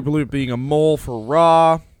Stacy Keibler being a mole for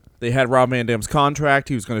Raw. They had Rob Van Dam's contract.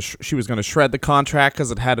 She was gonna shred the contract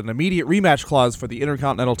because it had an immediate rematch clause for the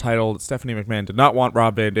Intercontinental title that Stephanie McMahon did not want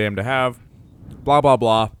Rob Van Dam to have. Blah blah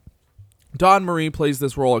blah. Dawn Marie plays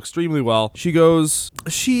this role extremely well. She's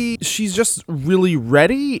just really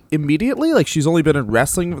ready immediately. Like, she's only been in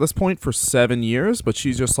wrestling at this point for 7 years, but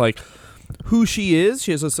she's just like who she is.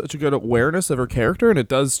 She has such a good awareness of her character, and it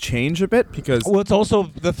does change a bit because Well, it's also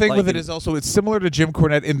the thing Like with it is also it's similar to Jim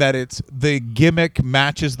Cornette in that it's the gimmick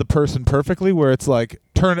matches the person perfectly. Where it's like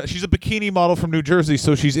she's a bikini model from New Jersey,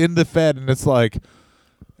 so she's in the Fed, and it's like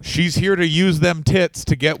she's here to use them tits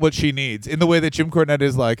to get what she needs. In the way that Jim Cornette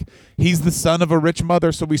is like he's the son of a rich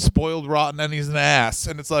mother, so he's spoiled rotten and he's an ass,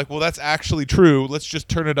 and it's like, well, that's actually true. Let's just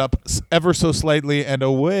turn it up ever so slightly, and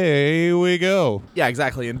away we go. yeah,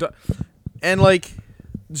 exactly. And like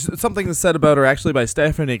something that's said about her actually by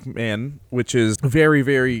Stephanie McMahon, which is very,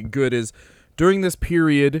 very good, is during this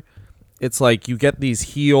period, it's like you get these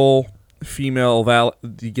heel female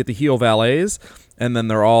you get the heel valets, and then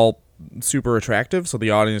they're all super attractive, so the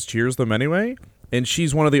audience cheers them anyway. And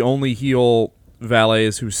she's one of the only heel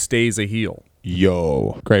valets who stays a heel.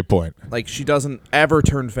 Yo, great point. Like, she doesn't ever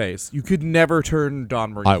turn face. You could never turn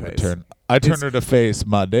Dawn Marie face. I turn her to face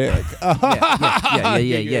my dick. Yeah.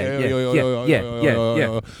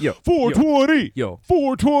 420. Yo.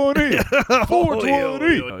 420.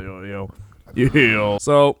 420.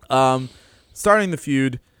 So, starting the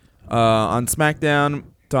feud on SmackDown,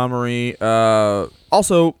 Dawn Marie.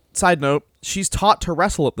 Also, side note, she's taught to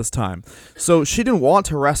wrestle at this time, so she didn't want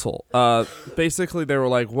to wrestle. Basically, they were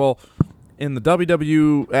like, "Well, in the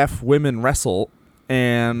WWF women wrestle,"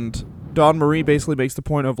 and Dawn Marie basically makes the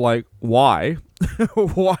point of like, "Why?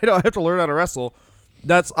 Why do I have to learn how to wrestle?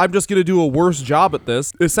 I'm just gonna do a worse job at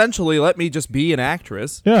this. Essentially, let me just be an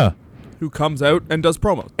actress." Yeah. Who comes out and does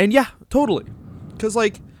promos. And yeah, totally. Because,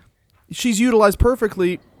 like, she's utilized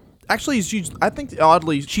perfectly. Actually, I think,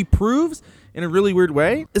 oddly, she proves in a really weird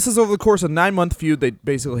way. This is over the course of a 9-month feud they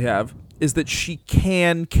basically have, is that she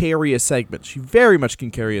can carry a segment. She very much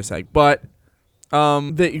can carry a segment. But,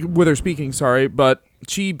 with her speaking, but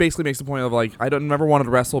she basically makes the point of, like, I never wanted to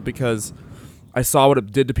wrestle because I saw what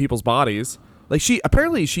it did to people's bodies. Like, she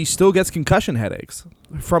still gets concussion headaches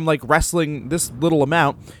from, like, wrestling this little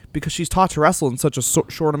amount because she's taught to wrestle in such a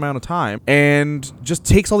short amount of time, and just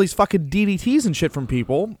takes all these fucking DDTs and shit from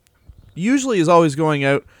people. Usually is always going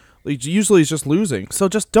out. Usually is just losing. So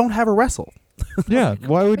just don't have her wrestle. Yeah.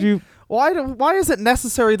 Why would you? Why is it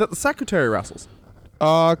necessary that the secretary wrestles?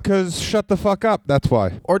 'Cause shut the fuck up. That's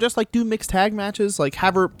why. Or just, like, do mixed tag matches. Like,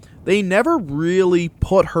 have her. They never really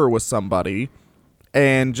put her with somebody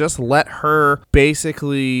and just let her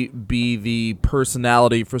basically be the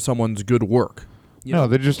personality for someone's good work. No,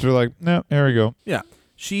 they just are like, no, there we go. Yeah,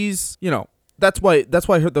 she's, that's why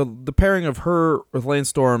the pairing of her with Lance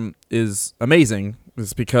Storm is amazing.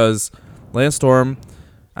 Is because Lance Storm,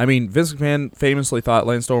 Vince McMahon famously thought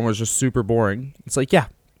Lance Storm was just super boring. It's like, yeah,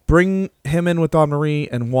 bring him in with Dawn Marie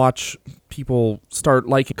and watch people start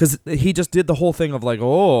liking, because he just did the whole thing of like,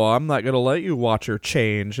 oh, I'm not gonna let you watch her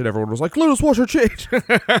change, and everyone was like, let us watch her change.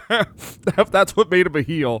 That's what made him a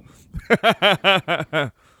heel.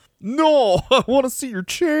 No, I want to see your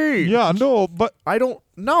change. Yeah, no, but I don't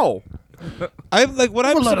know. I'm like, what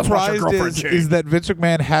I'm let us watch our surprised girlfriend is change. that Vince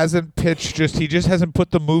McMahon hasn't pitched. He just hasn't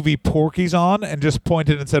put the movie Porky's on and just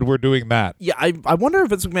pointed and said, we're doing that. Yeah, I wonder if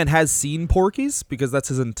Vince McMahon has seen Porky's, because that's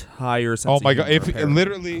his entire sense Oh of my god! humor, If apparently.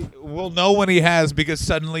 literally, we'll know when he has, because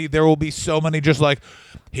suddenly there will be so many just like,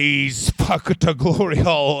 he's fuck to glory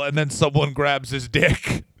hole, and then someone grabs his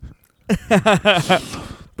dick.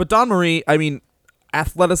 But Dawn Marie,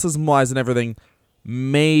 athleticism-wise and everything,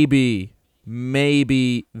 maybe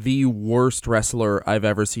the worst wrestler I've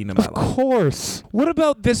ever seen in my Of life. course. What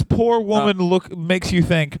about this poor woman makes you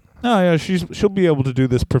think, oh yeah, she'll be able to do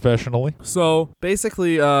this professionally? So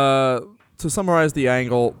basically, to summarize the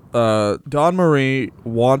angle, Dawn Marie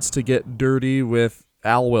wants to get dirty with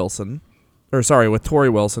with Tori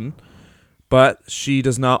Wilson, but she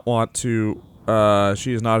does not want to.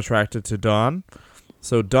 She is not attracted to Dawn,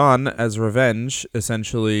 So Dawn, as revenge,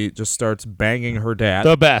 essentially just starts banging her dad.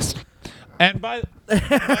 The best. And by the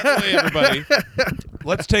way, everybody,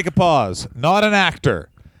 let's take a pause. Not an actor.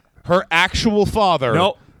 Her actual father,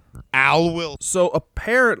 Nope. Al Wilson. So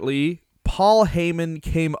apparently, Paul Heyman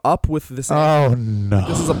came up with this. Oh, no.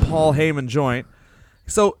 This is a Paul Heyman joint.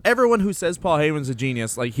 So everyone who says Paul Heyman's a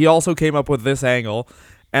genius, like, he also came up with this angle.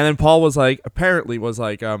 And then Paul was like,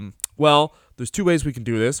 well, there's two ways we can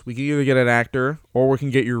do this. We can either get an actor or we can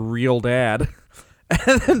get your real dad.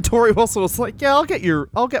 And then Tori Wilson was like, yeah, I'll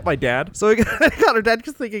get my dad. So he got her dad,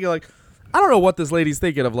 just thinking, like, I don't know what this lady's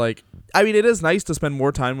thinking of. Like, I mean, it is nice to spend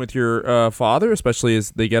more time with your father, especially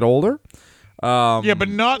as they get older. Yeah, but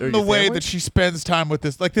not in the way that she spends time with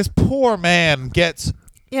this. Like, this poor man gets...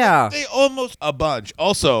 Yeah. They almost a bunch.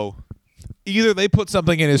 Also, either they put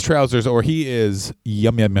something in his trousers or he is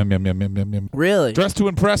yum, yum, yum, yum, yum, yum, yum, yum. Really? Dressed to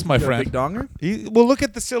impress, my friend. Big donger? Well, look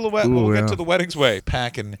at the silhouette. Ooh, We'll yeah. get to the wedding's way.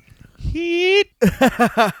 Packing heat.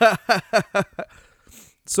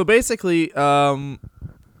 So basically, Dawn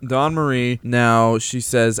Marie, now she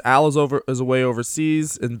says Al is away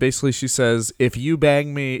overseas, and basically she says, if you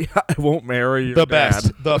bang me, I won't marry your The dad.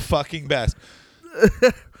 best. The fucking best.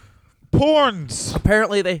 Porns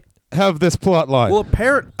Apparently they... have this plot line. Well,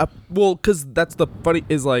 because that's the funny...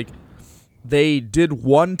 is, like, they did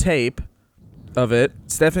one tape of it.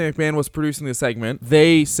 Stephanie McMahon was producing the segment.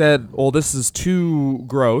 They said, "Oh, this is too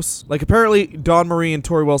gross." Like, apparently, Dawn Marie and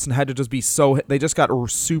Tori Wilson had to just be so... They just got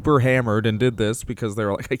super hammered and did this because they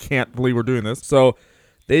were like, "I can't believe we're doing this." So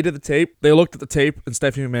they did the tape. They looked at the tape, and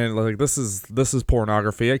Stephanie McMahon was like, "This is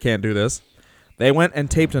pornography. I can't do this." They went and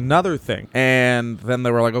taped another thing, and then they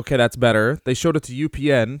were like, "Okay, that's better." They showed it to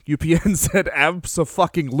UPN. UPN said,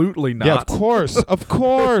 "Abso-fucking-lutely not." Yeah, of course. Of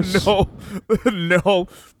course. No.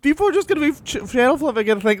 People are just going to be channel flipping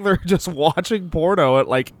and think they're just watching porno at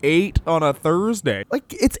like 8 on a Thursday.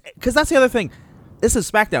 Like, it's... Because that's the other thing. This is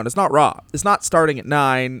SmackDown. It's not Raw. It's not starting at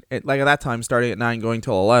 9. Like, at that time, starting at 9, going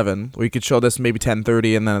till 11. We could show this maybe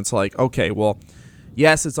 10:30, and then it's like, okay, well...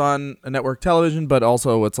 Yes, it's on a network television, but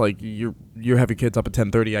also it's like you have your kids up at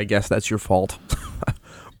 10:30. I guess that's your fault.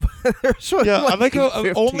 Yeah, I like how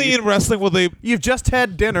only in wrestling will they... You've just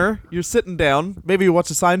had dinner. You're sitting down. Maybe you watch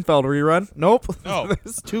a Seinfeld rerun. Nope. No.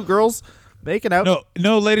 There's two girls making out.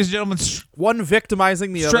 No, ladies and gentlemen, One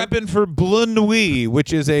victimizing the strap other. in for Bleu Nuit,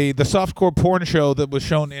 which is the softcore porn show that was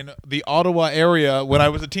shown in the Ottawa area when I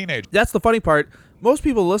was a teenager. That's the funny part. Most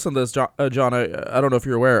people listen to this, John. I don't know if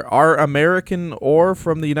you're aware, are American or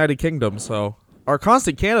from the United Kingdom. So our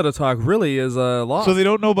constant Canada talk really is a lot. So they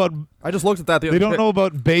don't know about... I just looked at that the other They don't day. know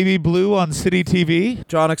about Baby Blue on City TV?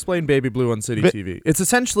 John, explain Baby Blue on City TV. It's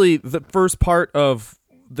essentially the first part of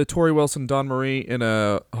the Tori Wilson, Dawn Marie in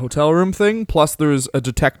a hotel room thing, plus there's a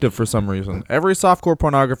detective for some reason. Every softcore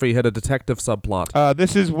pornography had a detective subplot.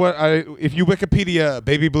 This is what if you Wikipedia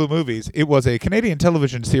Baby Blue Movies, it was a Canadian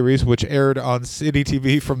television series which aired on City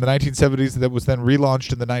TV from the 1970s that was then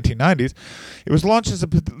relaunched in the 1990s. It was launched as a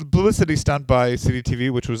publicity stunt by City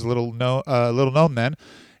TV, which was little known then.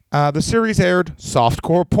 The series aired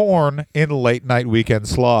softcore porn in late night weekend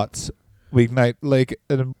slots. More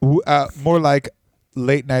like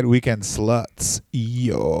late night weekend sluts.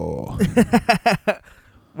 Yo.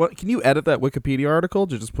 What? Can you edit that Wikipedia article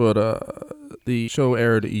to just put the show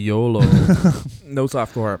aired YOLO? No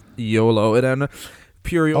softcore. YOLO. And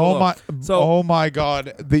pure YOLO. Oh my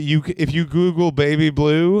God! If you Google Baby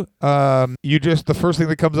Blue, the first thing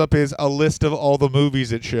that comes up is a list of all the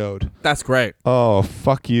movies it showed. That's great. Oh,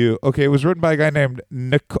 fuck you. Okay, it was written by a guy named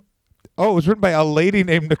Nicole. Oh, it was written by a lady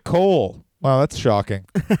named Nicole. Wow, that's shocking.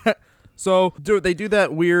 So they do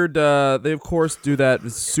that weird. They of course do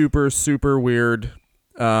that super super weird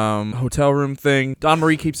hotel room thing. Dawn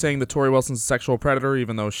Marie keeps saying that Tori Wilson's a sexual predator,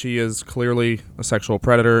 even though she is clearly a sexual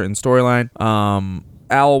predator in storyline.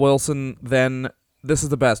 Al Wilson. Then this is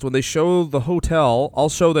the best when they show the hotel. I'll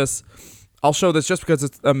show this just because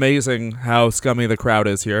it's amazing how scummy the crowd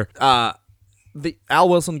is here. The Al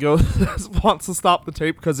Wilson wants to stop the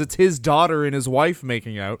tape because it's his daughter and his wife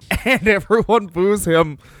making out, and everyone boos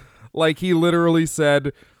him. Like, he literally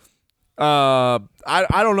said, I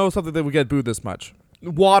don't know something that would get booed this much.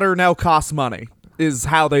 Water now costs money, is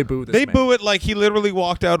how they boo this They man. boo it like he literally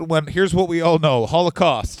walked out and went, here's what we all know.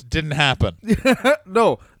 Holocaust didn't happen.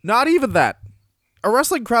 No, not even that. A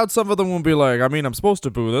wrestling crowd, some of them will be like, I mean, I'm supposed to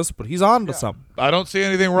boo this, but he's on to something. I don't see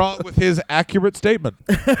anything wrong with his accurate statement.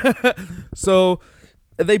 So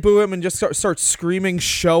they boo him and just start screaming,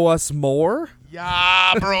 "Show us more."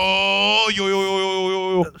 Yeah, bro.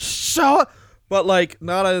 Yo. Show, but like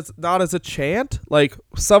not as a chant. Like,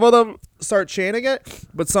 some of them start chanting it,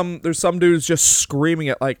 but there's some dudes just screaming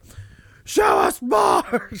it like, show us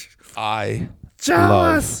more. I Show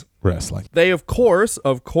love us. wrestling. They, of course,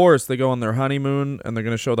 they go on their honeymoon, and they're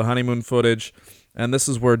going to show the honeymoon footage. And this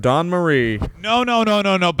is where Dawn Marie. No.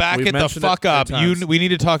 Back We've it the mentioned fuck it up. 10 times. We need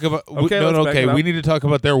to talk about. Okay, let's back it up. We need to talk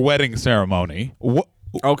about their wedding ceremony.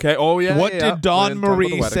 Okay. Oh yeah. What yeah. did We're Dawn gonna talk about the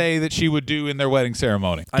Marie wedding. say that she would do in their wedding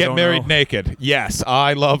ceremony? I Get don't married know. naked. Yes,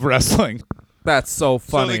 I love wrestling. That's so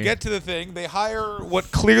funny. So they get to the thing. They hire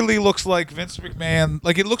what clearly looks like Vince McMahon.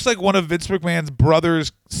 Like it looks like one of Vince McMahon's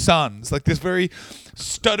brother's sons. Like this very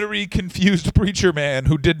stuttery, confused preacher man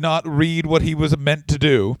who did not read what he was meant to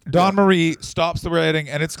do. Dawn Marie stops the wedding,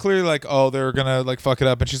 and it's clearly like, oh, they're gonna like fuck it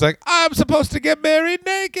up. And she's like, I'm supposed to get married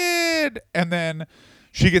naked. And then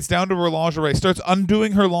she gets down to her lingerie, starts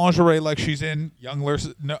undoing her lingerie like she's in Young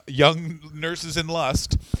Nurses in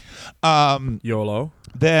Lust. YOLO.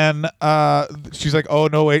 Then she's like, oh,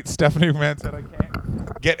 no, wait. Stephanie McMahon said I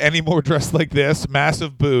can't get any more dressed like this.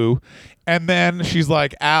 Massive boo. And then she's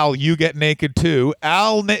like, Al, you get naked too.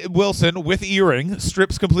 Wilson, with earring,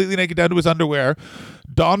 strips completely naked down to his underwear.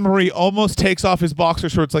 Dawn Marie almost takes off his boxer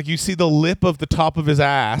shorts. Like you see the lip of the top of his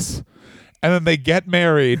ass. And then they get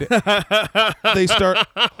married. They start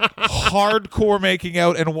hardcore making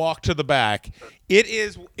out and walk to the back. It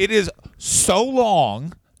is so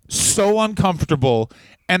long, so uncomfortable,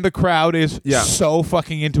 and the crowd is so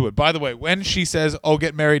fucking into it. By the way, when she says, oh,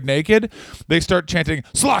 get married naked, they start chanting,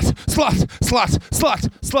 slut, slut, slut, slut,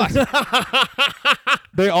 slut.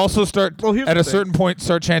 They also start, at a certain point,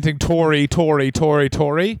 start chanting Tory, Tory, Tory,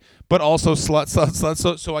 Tory, but also slut, slut,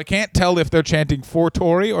 slut. So I can't tell if they're chanting for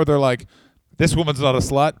Tory or they're like, this woman's not a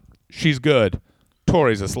slut. She's good.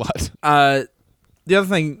 Tori's a slut. The other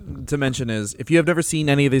thing to mention is, if you have never seen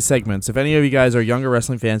any of these segments, if any of you guys are younger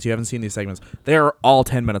wrestling fans, you haven't seen these segments, they are all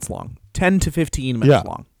 10 minutes long. 10 to 15 minutes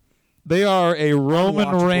long. They are a Roman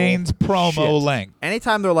Unwatchable Reigns promo shit. length.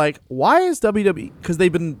 Anytime they're like, why is WWE... Because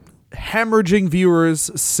they've been hemorrhaging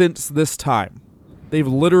viewers since this time. They've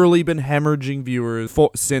literally been hemorrhaging viewers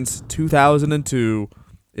since 2002.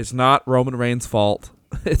 It's not Roman Reigns' fault.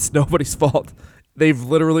 It's nobody's fault. They've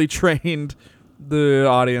literally trained the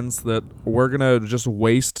audience that we're going to just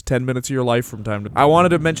waste 10 minutes of your life from time to time. I wanted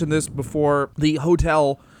to mention this before the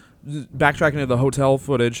hotel, backtracking to the hotel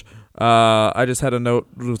footage. I just had a note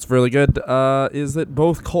that's really good, is that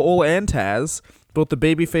both Cole and Taz, both the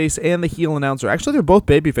babyface and the heel announcer, actually they're both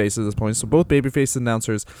babyfaces at this point, so both babyface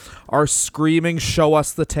announcers are screaming, show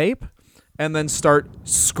us the tape, and then start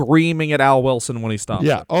screaming at Al Wilson when he stops.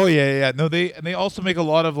 Yeah. it. Oh, yeah. No, they also make a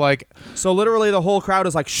lot of like... So literally the whole crowd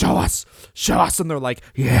is like, show us, and they're like,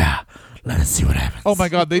 yeah, let us see what happens. Oh, my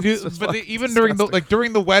God. They do... But even during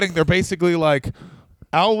the wedding, they're basically like,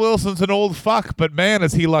 Al Wilson's an old fuck, but man,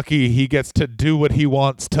 is he lucky he gets to do what he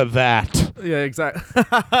wants to that. Yeah, exactly.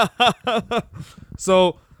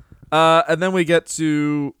 So, and then we get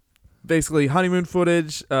to... basically honeymoon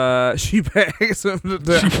footage. She bangs him to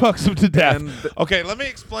death. She fucks him to death. And Okay, let me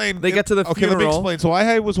explain. They get to the Okay, let me funeral. explain.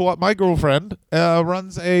 So my girlfriend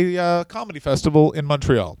runs a comedy festival in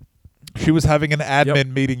Montreal. She was having an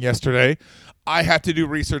admin meeting yesterday. I had to do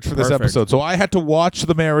research for this Perfect. episode, so I had to watch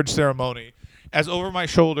the marriage ceremony as over my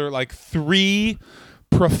shoulder, like 3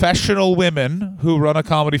 professional women who run a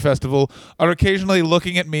comedy festival are occasionally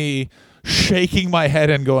looking at me, shaking my head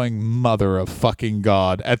and going, mother of fucking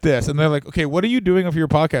God, at this. And they're like, okay, what are you doing for your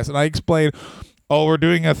podcast? And I explained, oh, we're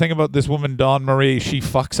doing a thing about this woman, Dawn Marie. She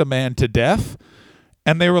fucks a man to death.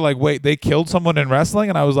 And they were like, wait, they killed someone in wrestling?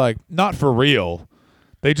 And I was like, not for real.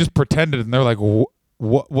 They just pretended. And they're like,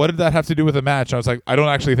 what did that have to do with a match? And I was like, I don't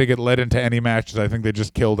actually think it led into any matches. I think they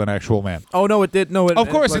just killed an actual man. Oh, no, it did. No, Of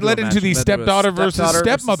course, it led into the stepdaughter versus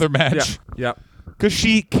stepmother match. Yeah. Because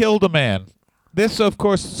she killed a man. This, of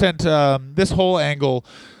course, sent this whole angle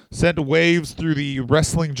sent waves through the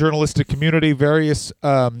wrestling journalistic community. Various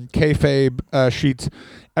kayfabe sheets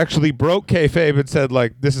actually broke kayfabe and said,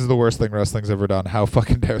 like, this is the worst thing wrestling's ever done. How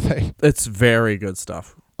fucking dare they? It's very good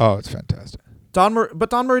stuff. Oh, it's fantastic. But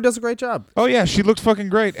Dawn Marie does a great job. Oh, yeah, she looks fucking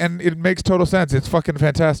great, and it makes total sense. It's fucking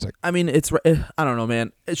fantastic. I mean, I don't know,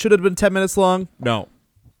 man. It should have been 10 minutes long. No.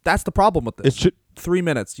 That's the problem with this. It should... 3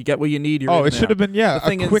 minutes. You get what you need. You're Oh, in it and should have out. been, yeah, The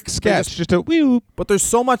thing a is, quick they sketch. Just a wee. But there's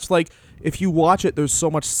so much, like, if you watch it, there's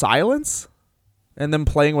so much silence and then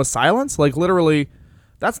playing with silence. Like, literally,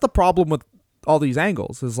 that's the problem with all these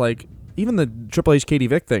angles is, like, even the Triple H Katie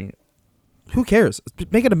Vick thing. Who cares?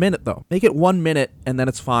 Make it a minute, though. Make it 1 minute, and then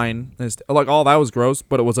it's fine. And it's like, oh, that was gross,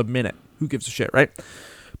 but it was a minute. Who gives a shit, right?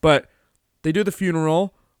 But they do the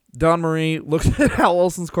funeral. Dawn Marie looks at Al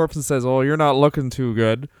Wilson's corpse and says, oh, you're not looking too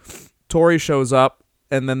good. Tori shows up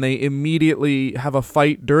and then they immediately have a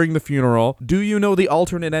fight during the funeral. Do you know the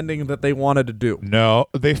alternate ending that they wanted to do? No,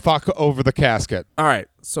 they fuck over the casket. All right,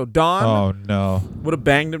 so Don Oh no. would have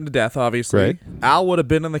banged him to death, obviously. Right. Al would have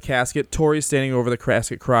been in the casket. Tori's standing over the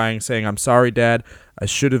casket crying, saying, "I'm sorry, Dad. I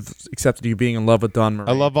should have accepted you being in love with Don Marie.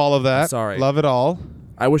 I love all of that. I'm sorry. Love it all.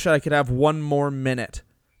 I wish I could have one more minute."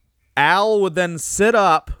 Al would then sit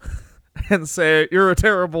up and say, "You're a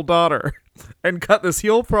terrible daughter," and cut this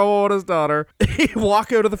heel promo on his daughter. He'd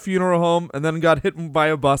walk out of the funeral home and then got hit by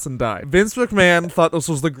a bus and died. Vince McMahon thought this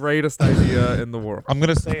was the greatest idea in the world. I'm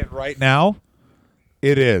going to say it right now.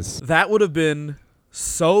 It is. That would have been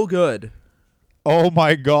so good. Oh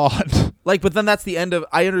my God. Like, but then that's the end of...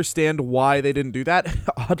 I understand why they didn't do that,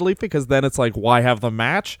 oddly, because then it's like, why have the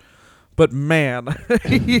match? But man,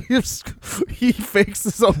 he fakes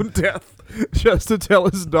his own death just to tell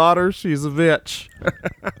his daughter she's a bitch.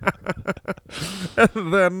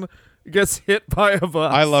 And then gets hit by a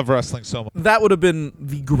bus. I love wrestling so much. That would have been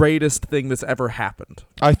the greatest thing that's ever happened.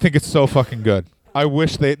 I think it's so fucking good. I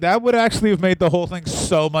wish that would actually have made the whole thing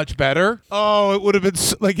so much better. Oh, it would have been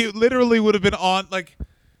like it literally would have been on like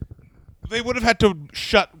they would have had to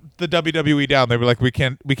shut the WWE down. They were like, we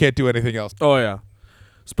can't do anything else. Oh, yeah.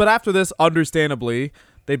 But after this, understandably,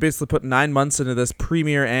 they basically put 9 months into this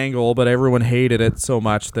premiere angle, but everyone hated it so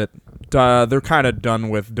much that they're kind of done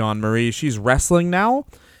with Dawn Marie. She's wrestling now,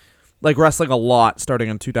 like wrestling a lot starting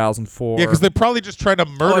in 2004. Yeah, because they're probably just trying to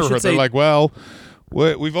murder her. They're like, well,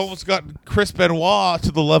 we've almost gotten Chris Benoit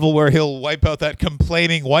to the level where he'll wipe out that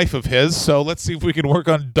complaining wife of his, so let's see if we can work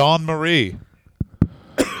on Dawn Marie.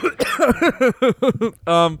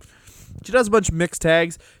 She does a bunch of mixed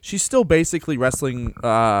tags. She's still basically wrestling.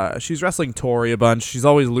 She's wrestling Tori a bunch. She's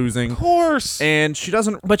always losing. Of course. And she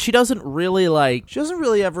doesn't really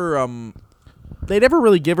ever. They never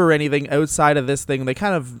really give her anything outside of this thing. They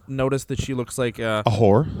kind of notice that she looks like a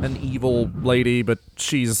whore, an evil lady, but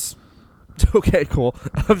she's okay. Cool.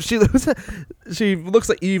 She looks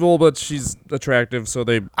like evil, but she's attractive. So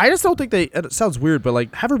I just don't think it sounds weird, but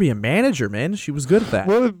like have her be a manager, man. She was good at that.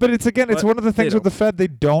 Well, but it's one of the things with the Fed. They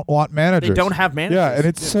don't want managers. They don't have managers. Yeah, and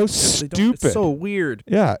it's so stupid. It's so weird.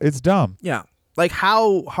 Yeah, it's dumb. Yeah. Like,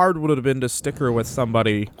 how hard would it have been to stick her with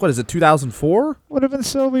somebody? What is it, 2004? Would have been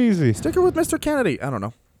so easy. Stick her with Mr. Kennedy. I don't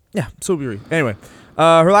know. Yeah, so weird. Anyway,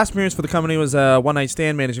 her last appearance for the company was a one-night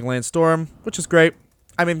stand managing Lance Storm, which is great.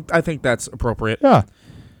 I mean, I think that's appropriate. Yeah.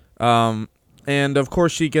 And, of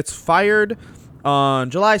course, she gets fired on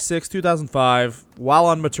July 6, 2005, while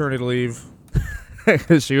on maternity leave,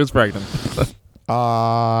 because she was pregnant.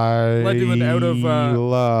 I Led to an out of,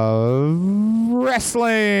 love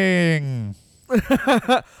wrestling.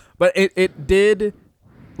 But it did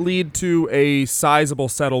lead to a sizable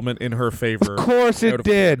settlement in her favor. Of course it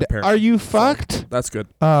did. Are you fucked? That's good.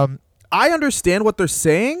 I understand what they're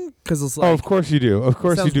saying because it's like. Oh, of course you do. Of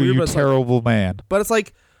course you do. Weird, you terrible man. But it's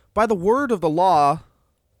like, by the word of the law,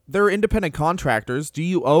 they're independent contractors. Do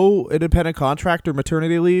you owe an independent contractor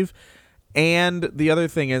maternity leave? And the other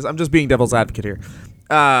thing is, I'm just being devil's advocate here.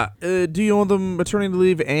 Do you owe them maternity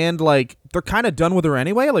leave? And like, they're kind of done with her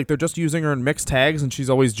anyway. Like, they're just using her in mixed tags, and she's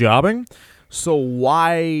always jobbing. So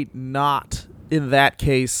why not? In that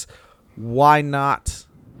case, why not?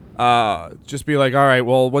 Just be like, all right,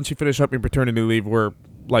 well, once you finish up your paternity leave, we're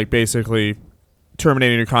like basically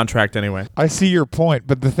terminating your contract anyway. I see your point,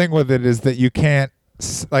 but the thing with it is that you can't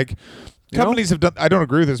like. Companies have done. I don't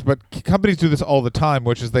agree with this, but companies do this all the time,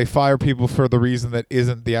 which is they fire people for the reason that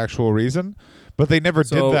isn't the actual reason. But they never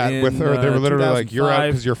did that with her. They were literally like, "You're out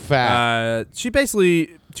because you're fat." She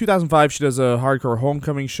basically 2005. She does a hardcore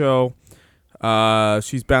homecoming show.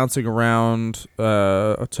 She's bouncing around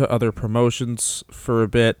to other promotions for a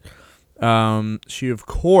bit. She of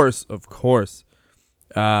course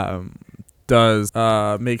does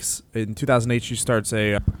makes in 2008. She starts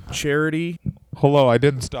a charity. Hello, I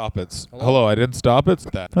didn't stop it. Hello, I didn't stop it.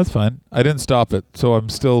 That's fine. I didn't stop it, so I'm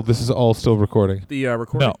still. This is all still recording. The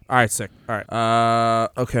recording. No. All right, sick. All right.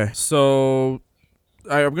 Okay. So,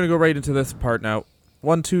 I'm gonna go right into this part now.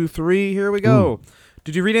 1, 2, 3. Here we go. Ooh.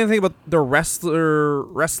 Did you read anything about the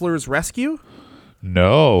wrestlers rescue?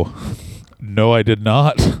 No, I did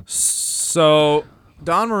not. So,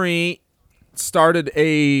 Dawn Marie started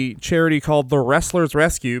a charity called the Wrestlers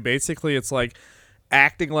Rescue. Basically, it's like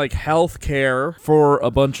acting like healthcare for a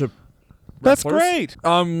bunch of wrestlers. That's great.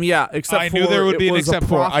 Yeah, except I knew there would be an except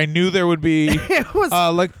for. I knew there would be. It was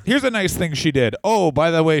like, here's a nice thing she did. Oh, by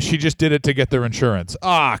the way, she just did it to get their insurance.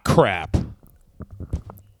 Ah, crap.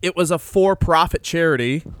 It was a for-profit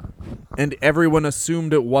charity. and everyone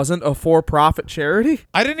assumed it wasn't a for-profit charity.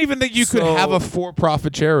 I didn't even think you could have a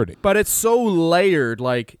for-profit charity. But it's so layered.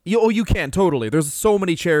 Like, you can totally. There's so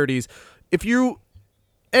many charities. If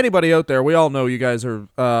anybody out there, we all know you guys are,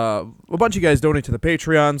 a bunch of you guys donate to the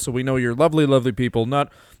Patreon, so we know you're lovely, lovely people. Not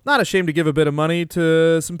ashamed to give a bit of money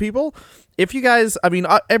to some people. If you guys, I mean,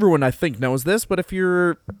 everyone I think knows this, but if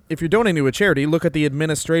you're donating to a charity, look at the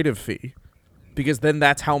administrative fee, because then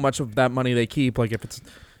that's how much of that money they keep. Like if it's,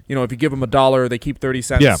 if you give them $1, they keep 30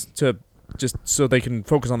 cents to just so they can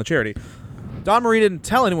focus on the charity. Dawn Marie didn't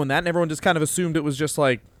tell anyone that, and everyone just kind of assumed it was just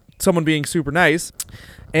like someone being super nice.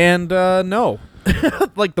 And no.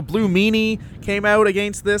 Like the Blue Meanie came out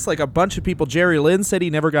against this. Like a bunch of people. Jerry Lynn said he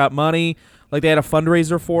never got money. Like they had a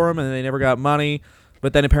fundraiser for him and they never got money.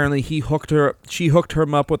 But then apparently she hooked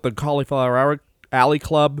him up with the Cauliflower Alley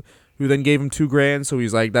Club, who then gave him $2,000. So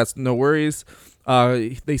he's like, that's no worries.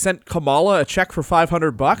 They sent Kamala a check for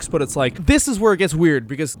 $500, but it's like, this is where it gets weird,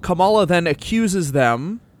 because Kamala then accuses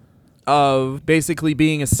them of basically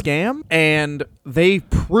being a scam, and they're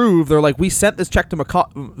like, we sent this check to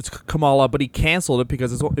Kamala, but he canceled it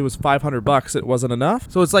because it was $500. It wasn't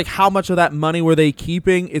enough. So it's like, how much of that money were they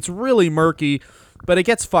keeping? It's really murky, but it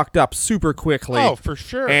gets fucked up super quickly. Oh, for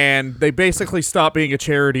sure. And they basically stop being a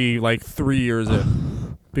charity like 3 years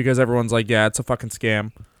in, because everyone's like, yeah, it's a fucking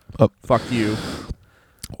scam. Fuck you.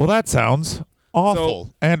 Well, that sounds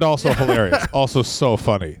awful and also hilarious. Also so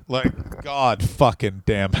funny. Like, God fucking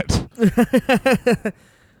damn it.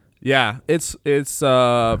 Yeah, it's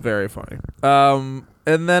very funny.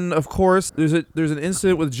 And then of course there's an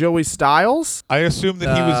incident with Joey Styles. I assume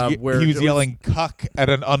that he was yelling "cuck" at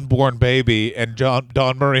an unborn baby, and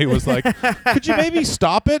Dawn Marie was like, "Could you maybe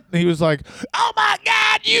stop it?" And he was like, "Oh my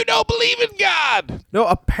God, you don't believe in God." No,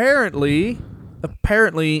 apparently,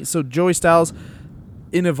 so Joey Styles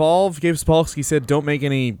in Evolve, Gabe Sapolsky said, "Don't make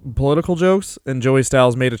any political jokes," and Joey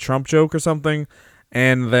Styles made a Trump joke or something,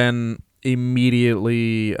 and then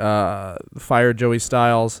immediately fired Joey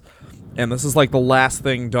Styles. And this is like the last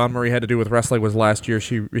thing Dawn Marie had to do with wrestling was last year.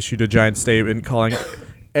 She issued a giant statement calling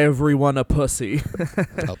everyone a pussy.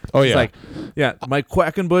 Oh yeah, like, yeah, Mike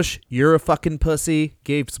Quackenbush, you're a fucking pussy.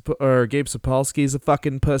 Gabe Sapolsky's a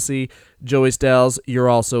fucking pussy. Joey Styles, you're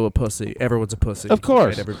also a pussy. Everyone's a pussy. Of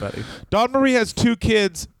course, right, everybody. Dawn Marie has 2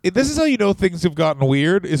 kids. This is how you know things have gotten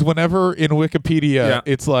weird. Is whenever in Wikipedia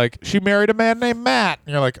it's like, she married a man named Matt,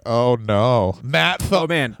 and you're like, oh no, Matt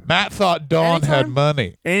thought Dawn had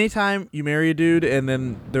money. Anytime you marry a dude and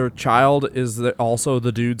then their child is also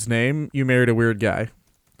the dude's name, you married a weird guy.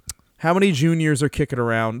 How many juniors are kicking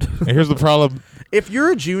around? And here's the problem. If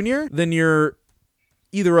you're a junior, then you're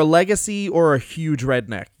either a legacy or a huge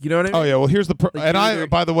redneck. You know what I mean? Oh yeah. Well, here's the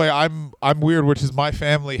by the way, I'm weird, which is my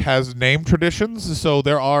family has name traditions, so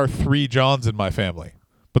there are 3 Johns in my family,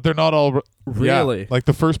 but they're not all really. Yeah, like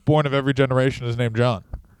the firstborn of every generation is named John.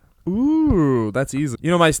 Ooh, that's easy. You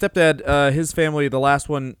know, my stepdad, his family, the last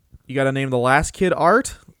one, you got to name the last kid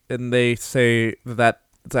Art, and they say that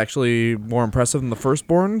it's actually more impressive than the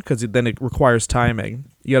firstborn because then it requires timing.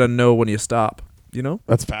 You got to know when you stop, you know?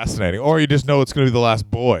 That's fascinating. Or you just know it's going to be the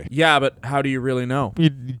last boy. Yeah, but how do you really know?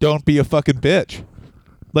 You don't be a fucking bitch.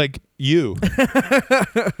 Like you.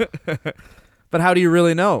 But how do you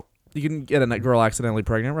really know? You can get a girl accidentally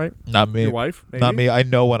pregnant, right? Not me. Your wife? Maybe? Not me. I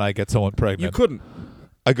know when I get someone pregnant. You couldn't.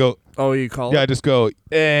 I go... Oh, you call Yeah, it? I just go,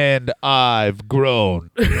 and I've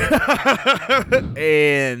grown.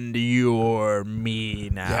 And you're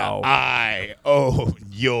me now. I own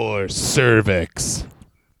your cervix.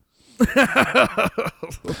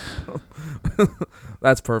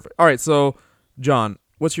 That's perfect. All right, so, John,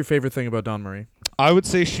 what's your favorite thing about Dawn Marie? I would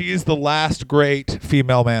say she is the last great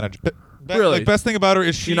female manager. Really? Like, best thing about her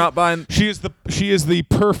is You're not buying... She is the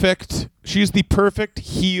perfect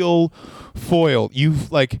heel foil.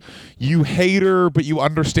 You hate her, but you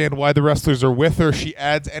understand why the wrestlers are with her. She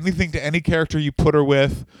adds anything to any character you put her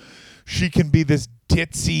with. She can be this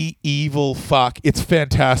ditzy, evil fuck. It's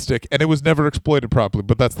fantastic, and it was never exploited properly,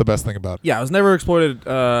 but that's the best thing about it. Yeah, it was never exploited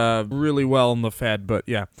really well in the Fed, but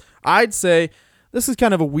yeah. I'd say this is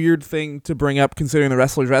kind of a weird thing to bring up considering the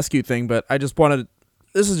Wrestlers Rescue thing, but I just wanted...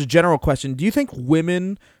 This is a general question. Do you think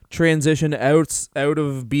women transition out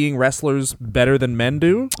of being wrestlers better than men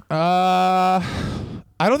do? I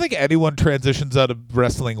don't think anyone transitions out of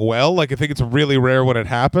wrestling well. Like, I think it's really rare when it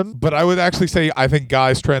happens. But I would actually say I think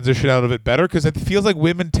guys transition out of it better because it feels like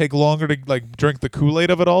women take longer to like drink the Kool-Aid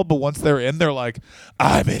of it all. But once they're in, they're like,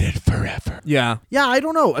 I'm in it forever. Yeah. Yeah, I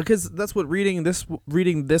don't know because that's what reading this one,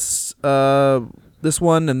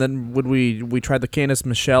 and then when we tried the Candice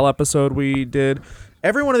Michelle episode we did.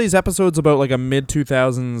 Every one of these episodes about like a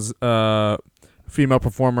mid-2000s female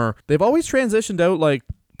performer, they've always transitioned out like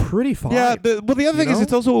pretty fine. Yeah, the other thing is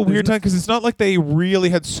it's also a weird time because it's not like they really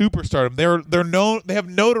had superstardom. They're known. They have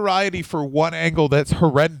notoriety for one angle that's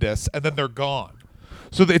horrendous, and then they're gone.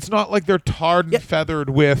 So it's not like they're tarred and feathered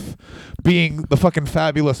with being the fucking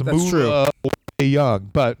fabulous That's true. Young.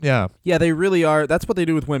 But yeah, they really are. That's what they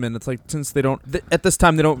do with women. It's like since they don't at this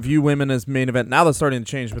time they don't view women as main event. Now that's starting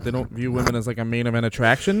to change, but they don't view women as like a main event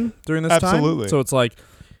attraction during this time. Absolutely. So it's like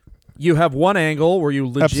you have one angle where you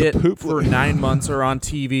legit Absolutely. for 9 months are on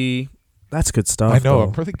TV. That's good stuff. I know. though.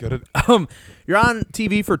 I'm pretty good at. You're on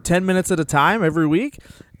TV for 10 minutes at a time every week,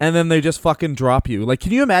 and then they just fucking drop you. Like,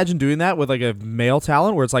 can you imagine doing that with like a male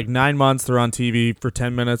talent where it's like 9 months, they're on TV for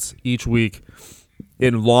 10 minutes each week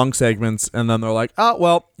in long segments, and then they're like, oh,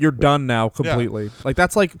 well, you're done now completely. Like,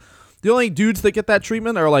 that's like the only dudes that get that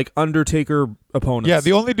treatment are like Undertaker opponents. Yeah,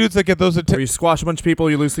 the only dudes that get those where you squash a bunch of people,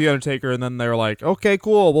 you lose the Undertaker, and then they're like, okay,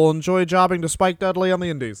 cool, we'll enjoy jobbing to Spike Dudley on the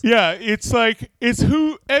Indies. Yeah, it's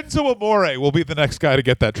who Enzo Amore will be the next guy to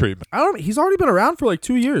get that treatment. He's already been around for like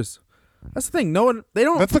 2 years. That's the thing. They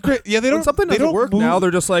don't. That's the great. Yeah, they don't. When something they doesn't don't work move, now,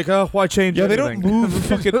 they're just like, oh, why change Yeah, anything? they don't move.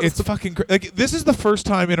 Fucking, it's fucking like this is the first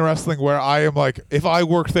time in wrestling where I am like, if I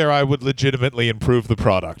worked there, I would legitimately improve the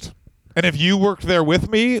product. And if you worked there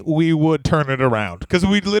with me, we would turn it around because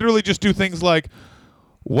we'd literally just do things like,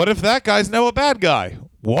 what if that guy's now a bad guy?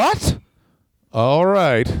 What? All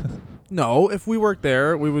right. No, if we worked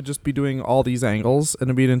there, we would just be doing all these angles, and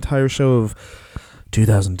it'd be an entire show of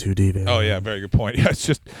 2002 Diva. Oh yeah, very good point. Yeah, it's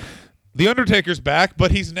just the Undertaker's back,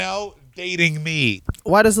 but he's now dating me.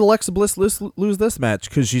 Why does Alexa Bliss lose this match?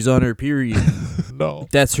 Because she's on her period. No.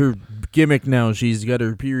 That's her gimmick now. She's got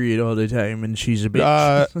her period all the time, and she's a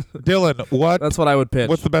bitch. Dylan, what? That's what I would pitch.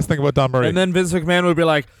 What's the best thing about Don Murray? And then Vince McMahon would be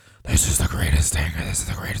like, this is the greatest thing. This is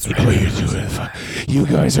the greatest thing. You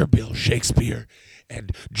guys are Bill Shakespeare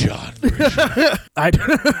and John Grisham.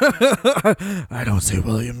 I don't say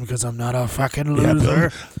William because I'm not a fucking Yeah,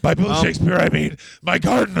 loser. by Bill Shakespeare, I mean my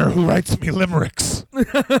gardener who writes me limericks.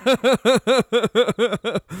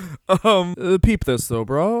 Peep this though,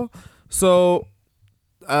 bro. So,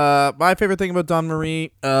 my favorite thing about Dawn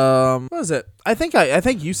Marie, what is it? I think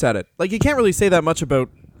you said it. Like, you can't really say that much about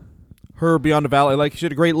her beyond the valley. Like, she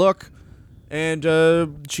had a great look, and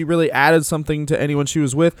she really added something to anyone she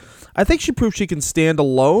was with. I think she proved she can stand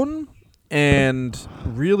alone and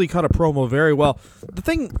really cut a promo very well. The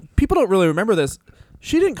thing, people don't really remember this.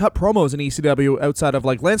 She didn't cut promos in ECW outside of,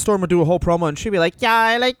 like, Lance Storm would do a whole promo and she'd be like, yeah,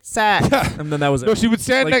 I like sex. And then that was it. No, she would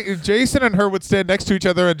stand Jason and her would stand next to each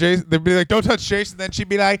other, and they'd be like, don't touch Jason. Then she'd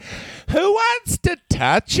be like, who wants to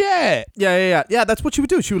touch it? Yeah. That's what she would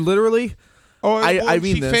do. She would literally... Oh, I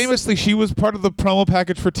mean she this. famously, she was part of the promo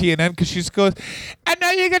package for TNN because she just goes, and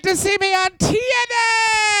now you get to see me on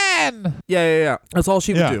TNN. Yeah. That's all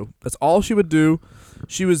she would do. That's all she would do.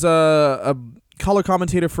 She was a color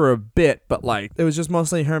commentator for a bit, but like it was just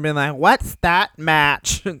mostly her being like, "What's that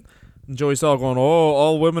match?" And Joey Saul going, "Oh,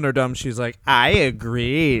 all women are dumb." She's like, "I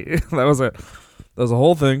agree." That was it. That was the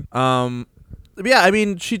whole thing. Yeah, I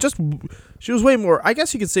mean, she was way more. I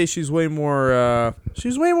guess you could say she's way more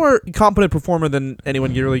competent performer than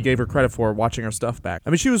anyone really gave her credit for. Watching her stuff back, I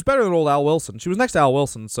mean, she was better than old Al Wilson. She was next to Al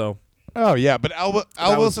Wilson, so. Oh yeah, but Al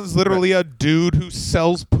Wilson's literally a dude who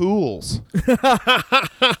sells pools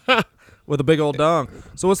with a big old dong.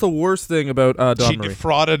 So what's the worst thing about Dawn She Marie?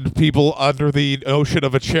 defrauded people under the notion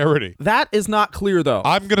of a charity. That is not clear, though.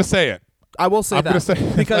 I'm gonna say it. I will say I'm that. gonna say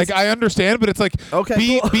because like I understand, but it's like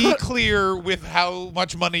Okay, cool. be clear with how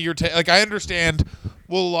much money you're taking. Like I understand.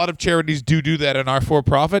 Well, a lot of charities do that and are for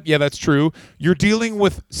profit. Yeah, that's true. You're dealing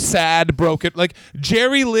with sad, broken. Like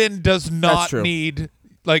Jerry Lynn does not need.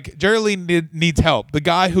 Like Jerry Lynn needs help. The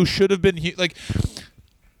guy who should have been like.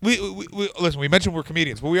 We listen. We mentioned we're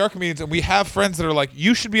comedians, but we are comedians, and we have friends that are like,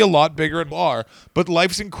 "You should be a lot bigger and are," but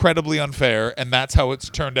life's incredibly unfair, and that's how it's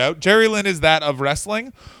turned out. Jerry Lynn is that of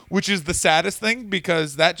wrestling, which is the saddest thing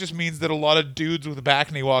because that just means that a lot of dudes with a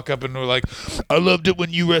back knee walk up and are like, "I loved it when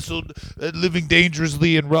you wrestled Living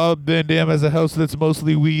Dangerously, and Rob Van Dam has a house that's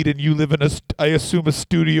mostly weed, and you live in I assume a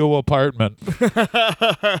studio apartment."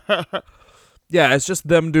 Yeah, it's just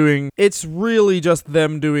them doing. It's really just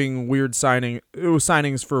them doing weird signings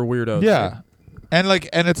for weirdos. Yeah, right?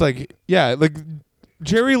 and it's like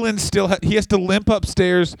Jerry Lynn still he has to limp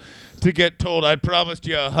upstairs to get told, "I promised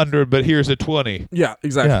you 100, but here's a 20." Yeah,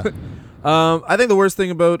 exactly. Yeah. I think the worst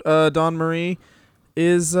thing about Dawn Marie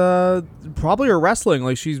is probably her wrestling.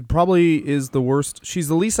 Like she's probably is the worst. She's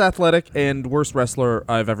the least athletic and worst wrestler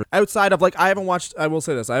I've ever. Outside of I haven't watched. I will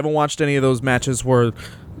say this: I haven't watched any of those matches where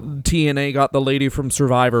TNA got the lady from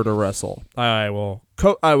Survivor to wrestle. I will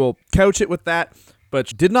couch it with that. but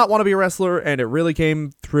she did not want to be a wrestler, and it really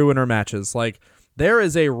came through in her matches. Like, there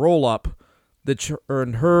is a roll-up that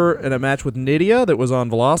earned her in a match with Nydia that was on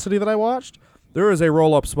Velocity that I watched. There is a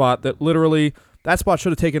roll-up spot that literally, that spot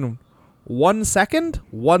should have taken 1 second,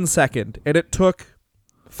 and it took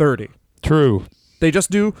 30. True. They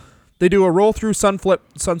do a roll-through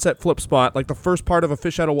sunset flip spot, like the first part of a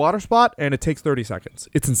fish out of water spot, and it takes 30 seconds.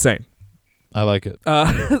 It's insane. I like it.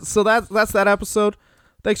 So that's that episode.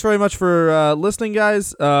 Thanks very much for listening,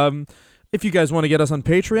 guys. If you guys want to get us on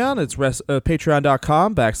Patreon, it's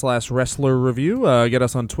patreon.com/Wrestler Review. Get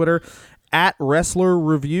us on Twitter @Wrestler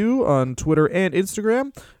Review on Twitter and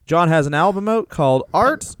Instagram. John has an album out called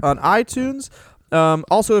Art on iTunes.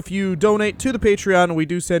 Also, if you donate to the Patreon, we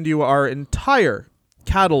do send you our entire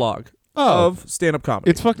catalog of stand-up comedy.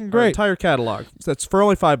 It's fucking Our great. entire catalog. That's for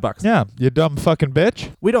only $5. Yeah, you dumb fucking bitch.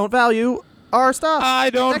 We don't value our stuff. I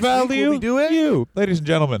don't Next week value we'll be doing- you. Ladies and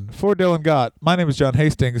gentlemen, for Dylan Gott, my name is John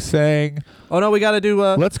Hastings saying, Oh no, we got to do.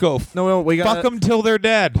 let's go. No, we got. Fuck them till they're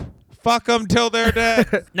dead. Fuck them till they're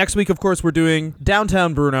dead. Next week, of course, we're doing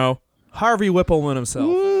Downtown Bruno, Harvey Whippleman himself,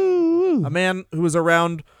 Woo. a man who was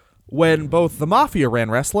around when both the Mafia ran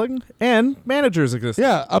wrestling and managers existed.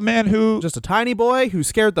 Yeah, a man who Just a tiny boy who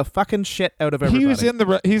scared the fucking shit out of everybody. he was in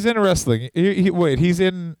he's in wrestling. He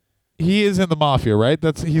is in the Mafia, right?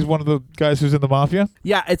 He's one of the guys who's in the Mafia.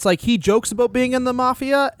 Yeah, it's like he jokes about being in the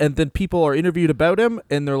Mafia, and then people are interviewed about him,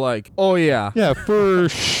 and they're like, "Oh yeah, Yeah, for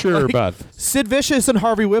sure, Like, bud. Sid Vicious and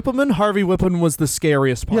Harvey Whippleman. Harvey Whippleman was the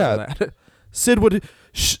scariest part of that. Sid would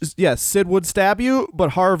stab you, but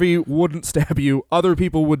Harvey wouldn't stab you. Other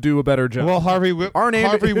people would do a better job. Well, Harvey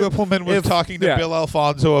Whippleman was if- talking to yeah. Bill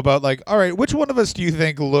Alfonso about like, all right, which one of us do you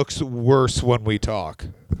think looks worse when we talk?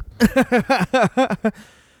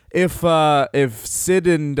 If Sid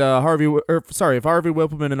and if Harvey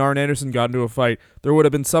Whippleman and Arn Anderson got into a fight, there would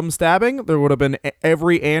have been some stabbing. There would have been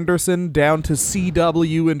every Anderson down to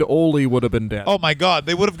CW and Ole would have been dead. Oh my God,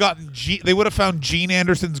 they would have they would have found Gene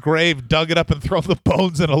Anderson's grave, dug it up, and thrown the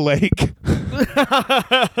bones in a lake. It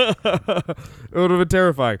would have been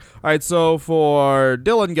terrifying. All right, so for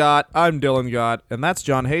Dylan Gott, I'm Dylan Gott, and that's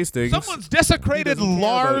John Hastings. Someone's desecrated He doesn't care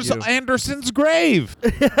about Lars you. Anderson's grave.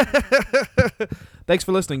 Thanks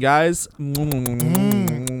for listening, guys.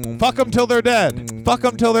 Fuck them till they're dead. Fuck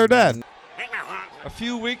them till they're dead. A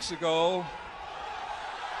few weeks ago,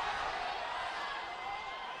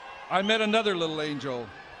 I met another little angel.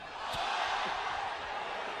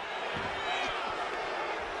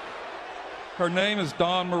 Her name is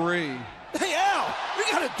Dawn Marie. Hey, Al, we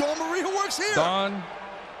got a Dawn Marie who works here. Dawn,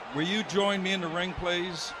 will you join me in the ring,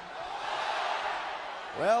 please?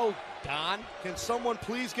 Well, Don, can someone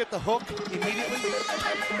please get the hook immediately?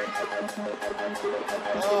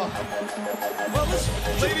 Well,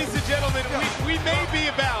 listen, ladies and gentlemen, we may be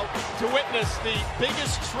about to witness the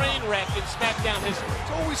biggest train wreck in SmackDown history.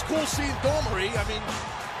 It's always cool seeing Dawn Marie. I mean,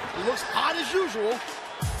 he looks hot as usual.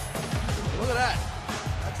 Look at that.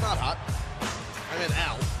 That's not hot. I mean,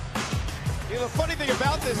 Al. You know, the funny thing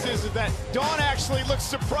about this is that Dawn actually looks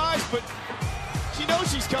surprised, but she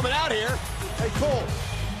knows she's coming out here. Hey, Cole.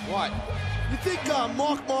 What? You think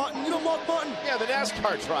Mark Martin, you know Mark Martin? Yeah, the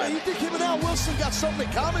NASCAR Yeah, driver. you think him and Al Wilson got something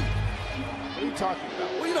in common? What are you talking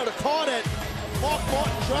about? Well, you know, the car that Mark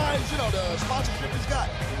Martin drives, you know, the sponsorship he's got.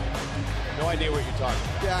 No idea what you're talking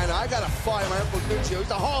about. Yeah, I know. I got to fire my Uncle Nunzio.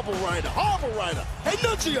 He's a horrible rider. Horrible rider. Hey,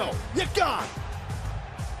 Nunzio, you're gone.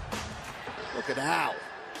 Look at Al.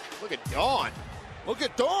 Look at Dawn. Look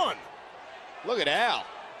at Dawn. Look at Al.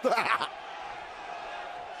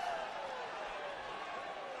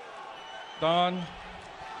 Dawn,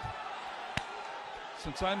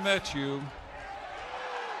 since I met you,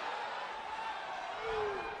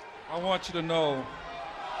 I want you to know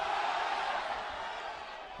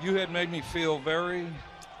you had made me feel very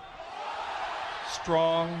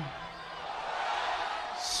strong,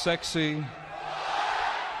 sexy,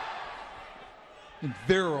 and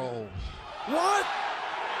virile. What?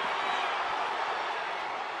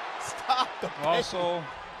 Stop the Also,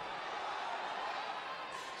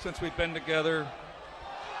 since we've been together,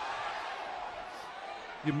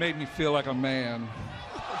 you made me feel like a man.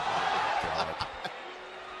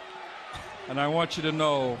 And I want you to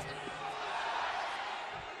know,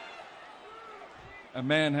 a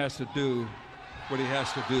man has to do what he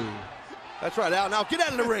has to do. That's right, Al. Now get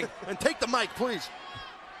out of the ring and take the mic, please.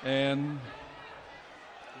 And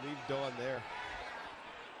Leave Dawn there.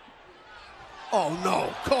 Oh,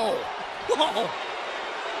 no. Cole. Oh.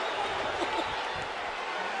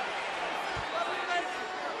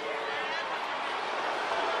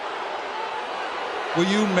 will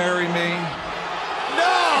you marry me?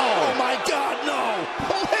 No! Oh, my God, no.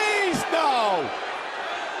 Please, no!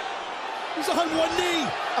 He's on one knee.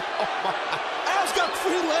 Al's got 3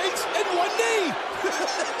 legs and 1 knee.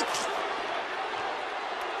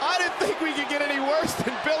 I didn't think we could get any worse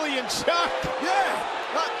than Billy and Chuck. Yeah.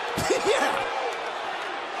 Yeah.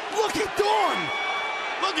 Look at Dawn.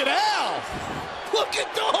 Look at Al. Look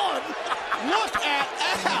at Dawn. Look at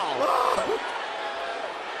Al.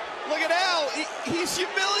 Look at Al. He's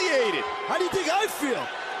humiliated. How do you think I feel?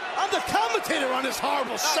 I'm the commentator on this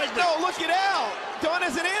horrible segment. No, look at Al. Dawn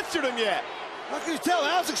hasn't answered him yet. How can you tell?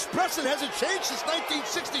 Al's expression hasn't changed since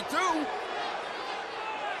 1962.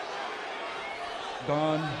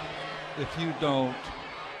 Don, if you don't,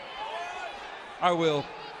 I will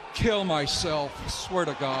kill myself, swear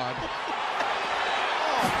to God.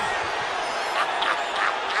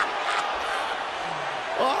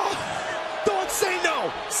 Oh, don't say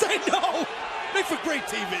no. Say no. Make for great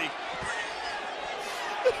TV.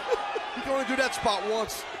 You can only do that spot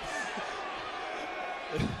once.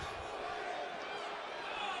 Is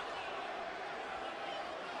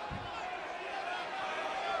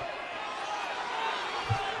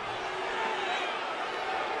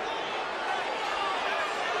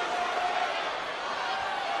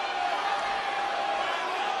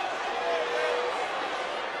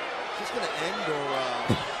this going to end or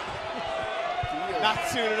Not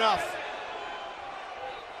soon enough.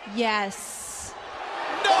 Yes.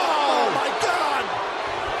 No! Oh my God!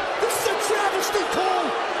 This is a travesty, Cole!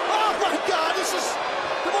 Oh my God, this is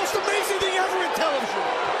the most amazing thing ever in television!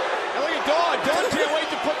 And look at Dawn. Dawn can't wait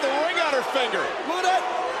to put the ring on her finger. Look at that!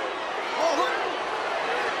 Oh, look!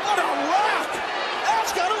 What a rock!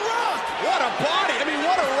 Al's got a rock! What a body! I mean,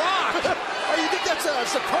 what a rock! Oh, you think that's a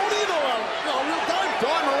zirconian or a real diamond?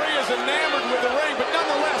 Dawn Marie is enamored with the ring, but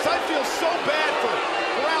nonetheless, I feel so bad for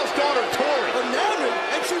Al's daughter, Tori. Enamored?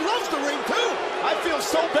 And she loves the ring, too! I feel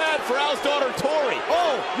so bad for Al's daughter, Tori.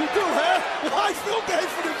 Oh, you do, huh? Well, I feel bad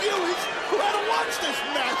for the viewers who had to watch this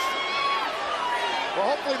mess.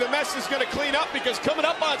 Well, hopefully the mess is going to clean up, because coming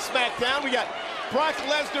up on SmackDown, we got Brock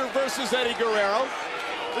Lesnar versus Eddie Guerrero.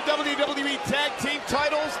 The WWE Tag Team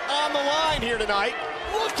titles on the line here tonight.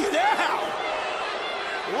 Look at Al!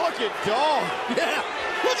 Look at Dawn. Yeah,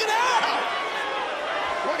 look at Al!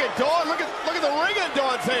 Look at Dawn. Look at the ring in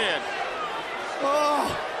Dawn's hand. Oh,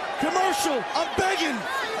 commercial. I'm begging.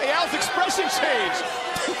 Hey, Al's expression changed.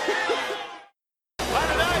 By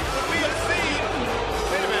tonight, we have seen.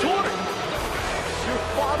 Wait a minute. Tori, your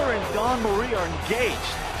father and Dawn Marie are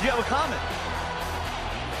engaged. Do you have a comment?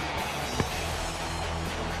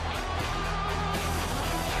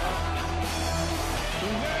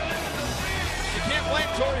 You can't blame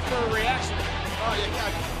Tori for a reaction. Oh, you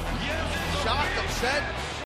got shocked, upset.